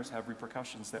designers have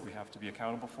repercussions that we have to be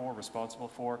accountable for, responsible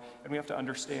for, and we have to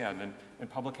understand. And in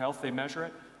public health, they measure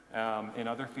it. In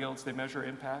other fields, they measure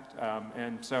impact.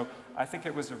 And so I think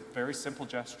it was a very simple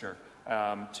gesture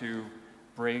to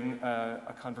bring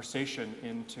a conversation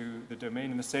into the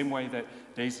domain in the same way that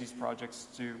Daisy's projects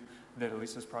do, that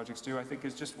Elisa's projects do. I think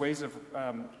is just ways of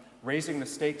raising the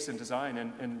stakes in design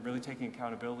and really taking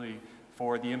accountability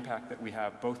for the impact that we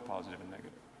have, both positive and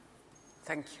negative.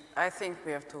 Thank you. I think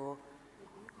we have to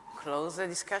close the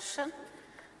discussion.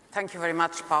 Thank you very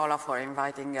much, Paola, for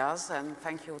inviting us, and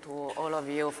thank you to all of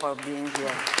you for being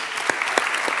here.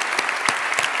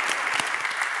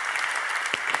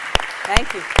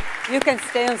 Thank you. You can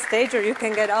stay on stage or you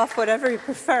can get off, whatever you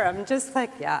prefer. I'm just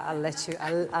like, yeah, I'll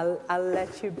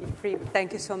let you be free.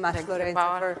 Thank you so much,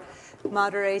 Lorenzo, for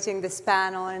moderating this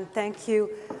panel, and thank you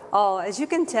all. As you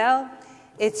can tell,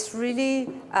 it's really,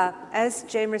 as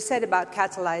Jamer said, about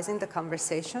catalyzing the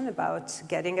conversation, about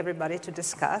getting everybody to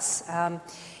discuss.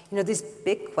 You know, these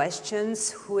big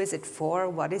questions, who is it for,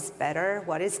 what is better,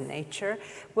 what is nature,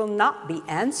 will not be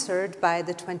answered by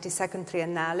the 22nd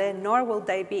Triennale, nor will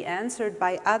they be answered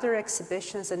by other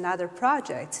exhibitions and other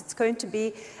projects. It's going to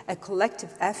be a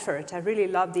collective effort. I really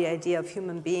love the idea of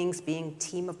human beings being a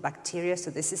team of bacteria,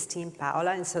 so this is Team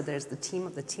Paola, and so there's the team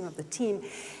of the team of the team.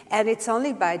 And it's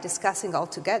only by discussing all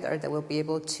together that we'll be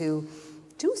able to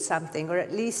do something, or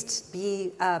at least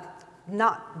be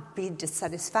not be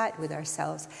dissatisfied with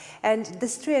ourselves. And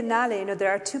this Triennale, you know,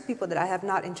 there are two people that I have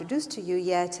not introduced to you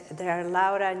yet. There are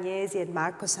Laura Agnesi and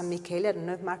Marco San Michele. I don't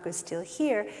know if Marco is still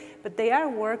here, but they are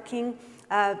working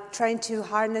trying to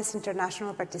harness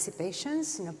international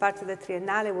participations. You know, part of the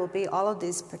Triennale will be all of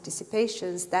these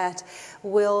participations that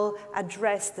will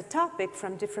address the topic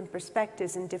from different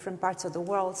perspectives in different parts of the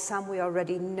world. Some we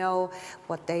already know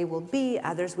what they will be,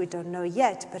 others we don't know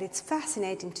yet, but it's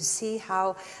fascinating to see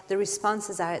how the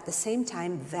responses are at the same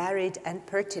time varied and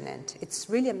pertinent. It's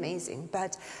really amazing.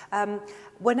 But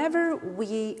whenever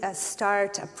we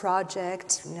start a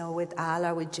project, you know, with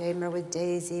Ala, with Jamer, with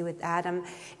Daisy, with Adam,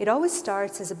 it always starts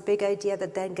as a big idea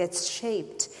that then gets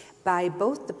shaped by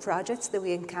both the projects that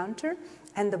we encounter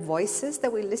and the voices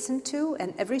that we listen to.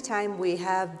 And every time we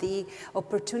have the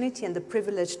opportunity and the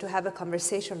privilege to have a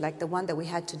conversation like the one that we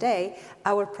had today,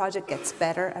 our project gets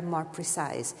better and more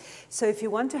precise. So if you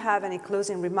want to have any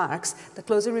closing remarks, the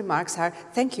closing remarks are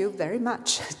thank you very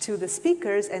much to the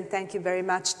speakers, and thank you very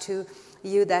much to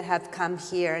you that have come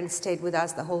here and stayed with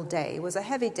us the whole day. It was a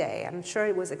heavy day. I'm sure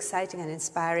it was exciting and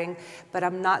inspiring, but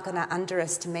I'm not going to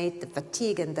underestimate the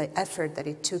fatigue and the effort that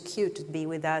it took you to be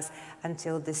with us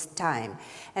until this time.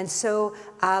 And so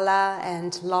Ala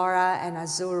and Laura and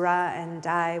Azura and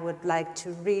I would like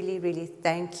to really, really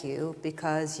thank you,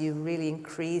 because you really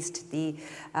increased the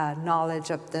knowledge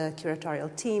of the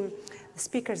curatorial team. The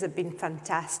speakers have been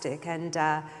fantastic, and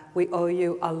we owe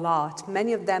you a lot.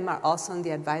 Many of them are also on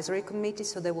the advisory committee,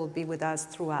 so they will be with us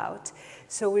throughout.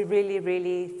 So we really,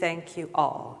 really thank you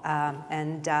all.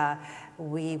 And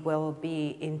we will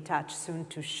be in touch soon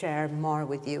to share more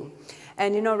with you.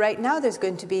 And you know, right now there's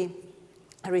going to be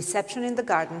a reception in the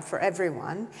garden for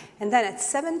everyone. And then at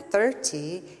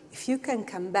 7:30, if you can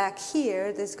come back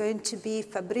here, there's going to be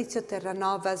Fabrizio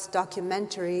Terranova's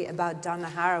documentary about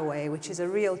Donna Haraway, which is a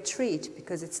real treat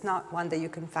because it's not one that you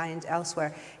can find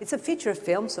elsewhere. It's a feature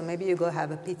film, so maybe you go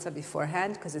have a pizza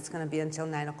beforehand because it's going to be until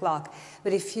 9 o'clock.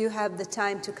 But if you have the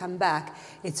time to come back,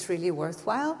 it's really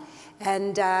worthwhile.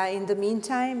 And in the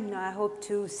meantime, you know, I hope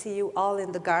to see you all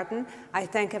in the garden. I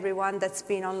thank everyone that's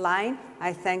been online.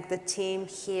 I thank the team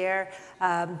here,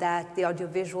 the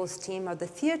audiovisuals team of the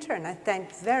theater, and I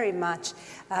thank very much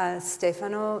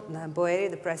Stefano Boeri,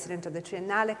 the president of the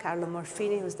Triennale, Carlo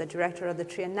Morfini, who's the director of the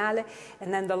Triennale,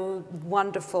 and then the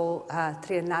wonderful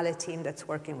Triennale team that's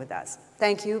working with us.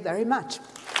 Thank you very much.